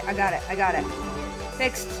 Okay, I got it. I got it. I got it.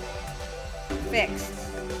 Fixed. Fixed.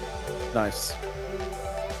 Nice.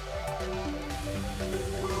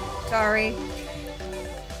 Sorry.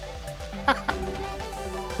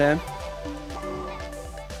 10.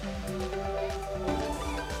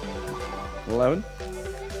 11.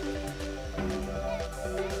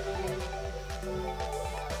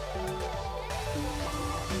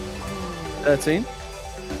 13.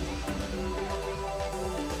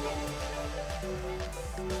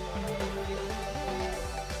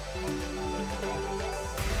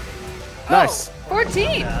 Nice.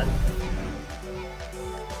 14.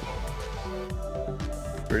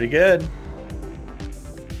 Pretty good.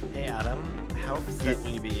 Hey Adam, how upset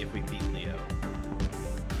will you be if we beat Leo?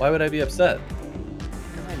 Why would I be upset?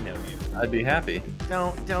 Because I know you. I'd be happy.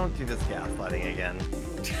 Don't do this gaslighting again.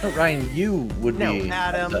 Ryan, you would No, be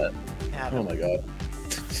Adam. upset. Adam. Oh my god.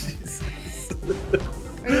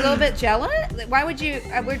 Are you a little bit jealous? Why would you?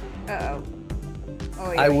 I would. Uh-oh.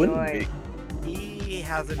 Oh, I wouldn't be. He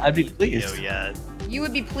hasn't I'd be beat pleased. Leo yet. You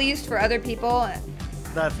would be pleased for other people.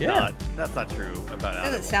 That's Yeah. not true about Adam.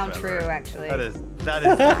 Doesn't sound whatsoever. true, actually. That is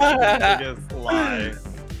the biggest lie.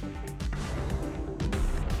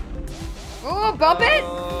 Oh, bump it?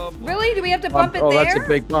 Oh, Really? Do we have to bump it Oh, there? that's a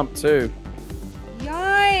big bump too.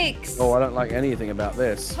 Yikes! Oh, I don't like anything about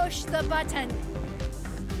this. Push the button.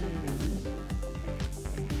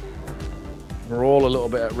 We're all a little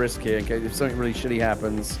bit at risk here in case if something really shitty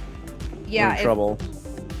happens. yeah. we're in trouble.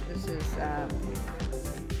 This is.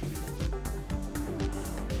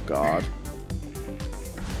 God.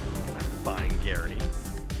 fine, Gary.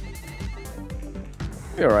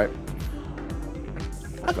 Be alright.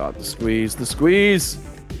 Oh God, the squeeze, the squeeze!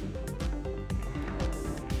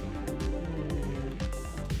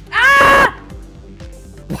 Ah!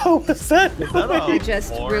 What was that? Is that a I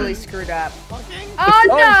just horn? really screwed up. Fucking- Oh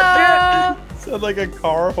no! Sounded like a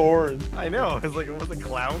car horn. I know. It was like, was a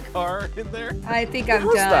clown car in there? I think I'm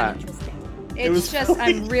What was done. that? It's was just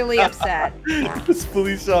I'm really upset. It was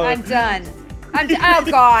Felicia. I'm done. Oh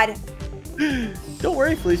God. Don't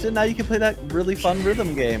worry, Felicia. Now you can play that really fun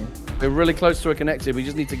rhythm game. We're really close to a connected. We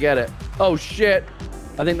just need to get it. Oh shit!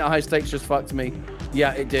 I think that high stakes just fucked me.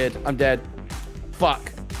 Yeah, it did. I'm dead.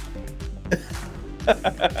 Fuck.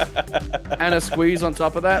 And a squeeze on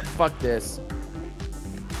top of that? Fuck this.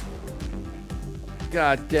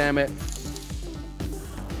 God damn it.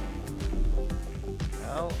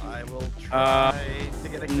 Well, I will try to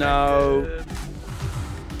get a no.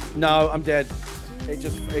 connected. No, I'm dead. It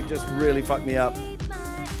just really fucked me up.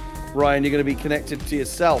 Ryan, you're gonna be connected to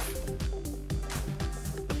yourself.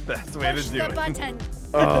 Best way to Push do the it. button.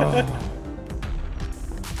 Oh.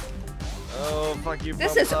 Oh, fuck you. This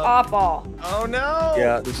bumped is up. awful. Oh no.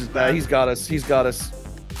 Yeah, this is bad. He's got us. He's got us.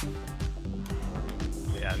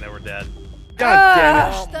 Yeah, no, God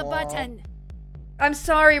damn it. Push the button. I'm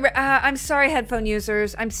sorry. I'm sorry, headphone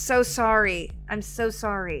users. I'm so sorry. I'm so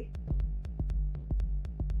sorry.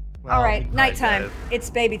 Well, All we right, tried, nighttime. guys. It's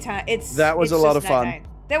baby time. That was it's a lot just of fun. nighttime.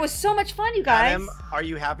 That was so much fun, you guys. Adam, are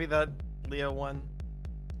you happy that Leo won?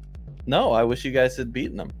 No, I wish you guys had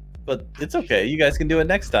beaten them, but it's okay. You guys can do it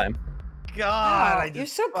next time. God, Wow, I just you're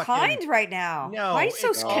so fucking- kind right now. No, Why are you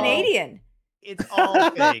so it's- Canadian? It's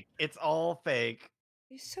all fake. It's all fake.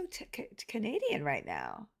 You're so Canadian right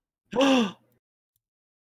now.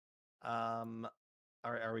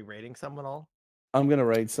 Are we rating someone all? I'm gonna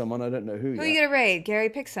raid someone. I don't know who Who are yet. you gonna raid? Gary,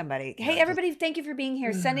 pick somebody. Hey, just- everybody! Thank you for being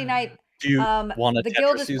here. Sunday night. Do you want to? The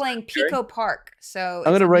guild is playing Pico Park. So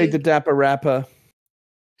I'm it's gonna a raid new- the Dapper Rapper.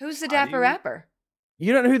 Who's the How do Dapper you- Rapper?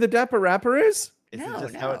 You don't know who the Dapper Rapper is? Is No, it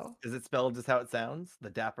just how no. is it spelled just how it sounds? The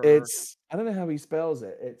dapper. It's I don't know how he spells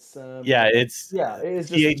it. It's Yeah, it's yeah, it is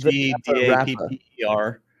T just H E the D Dapper A Rapper. P P E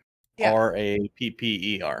R Yeah. R A P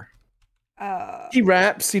P E R. He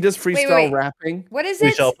raps. He does freestyle wait. rapping. What is We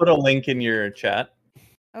it? shall put a link in your chat.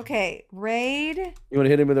 Okay, raid. You want to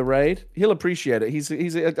hit him with a raid? He'll appreciate it. He's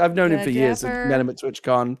I've known him The for years. I've Dapper met him at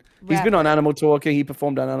TwitchCon. He's been on Rapper. Animal Talking. He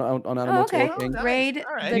performed on Animal Oh, okay. Talking. nice. Raid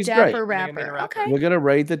All right. the He's Dapper great. You're gonna make Rapper. a rapper. Okay. We're gonna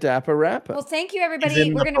raid the Dapper Rapper. Well, thank you, He's everybody.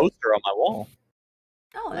 in We're the gonna poster on my wall.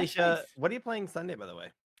 Oh, that's Felicia, nice. what are you playing Sunday, by the way?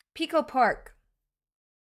 Pico Park.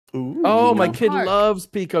 Ooh. Oh, my Pico kid Park. loves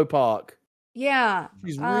Pico Park. Yeah.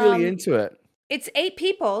 She's really Um, into it. It's 8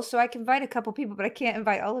 people, so I can invite a couple people, but I can't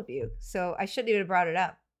invite all of you. So I shouldn't even have brought it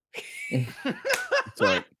up.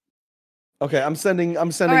 Sorry. Okay, I'm sending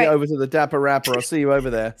right. it over to the Dapper Rapper. I'll see you over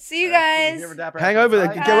there. See you All right, guys. you ever dapper Hang up over there.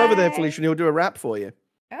 outside? Go over there, Bye. Felicia, and he'll do a rap for you.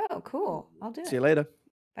 Oh, cool. I'll do See you it. later.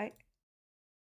 Bye.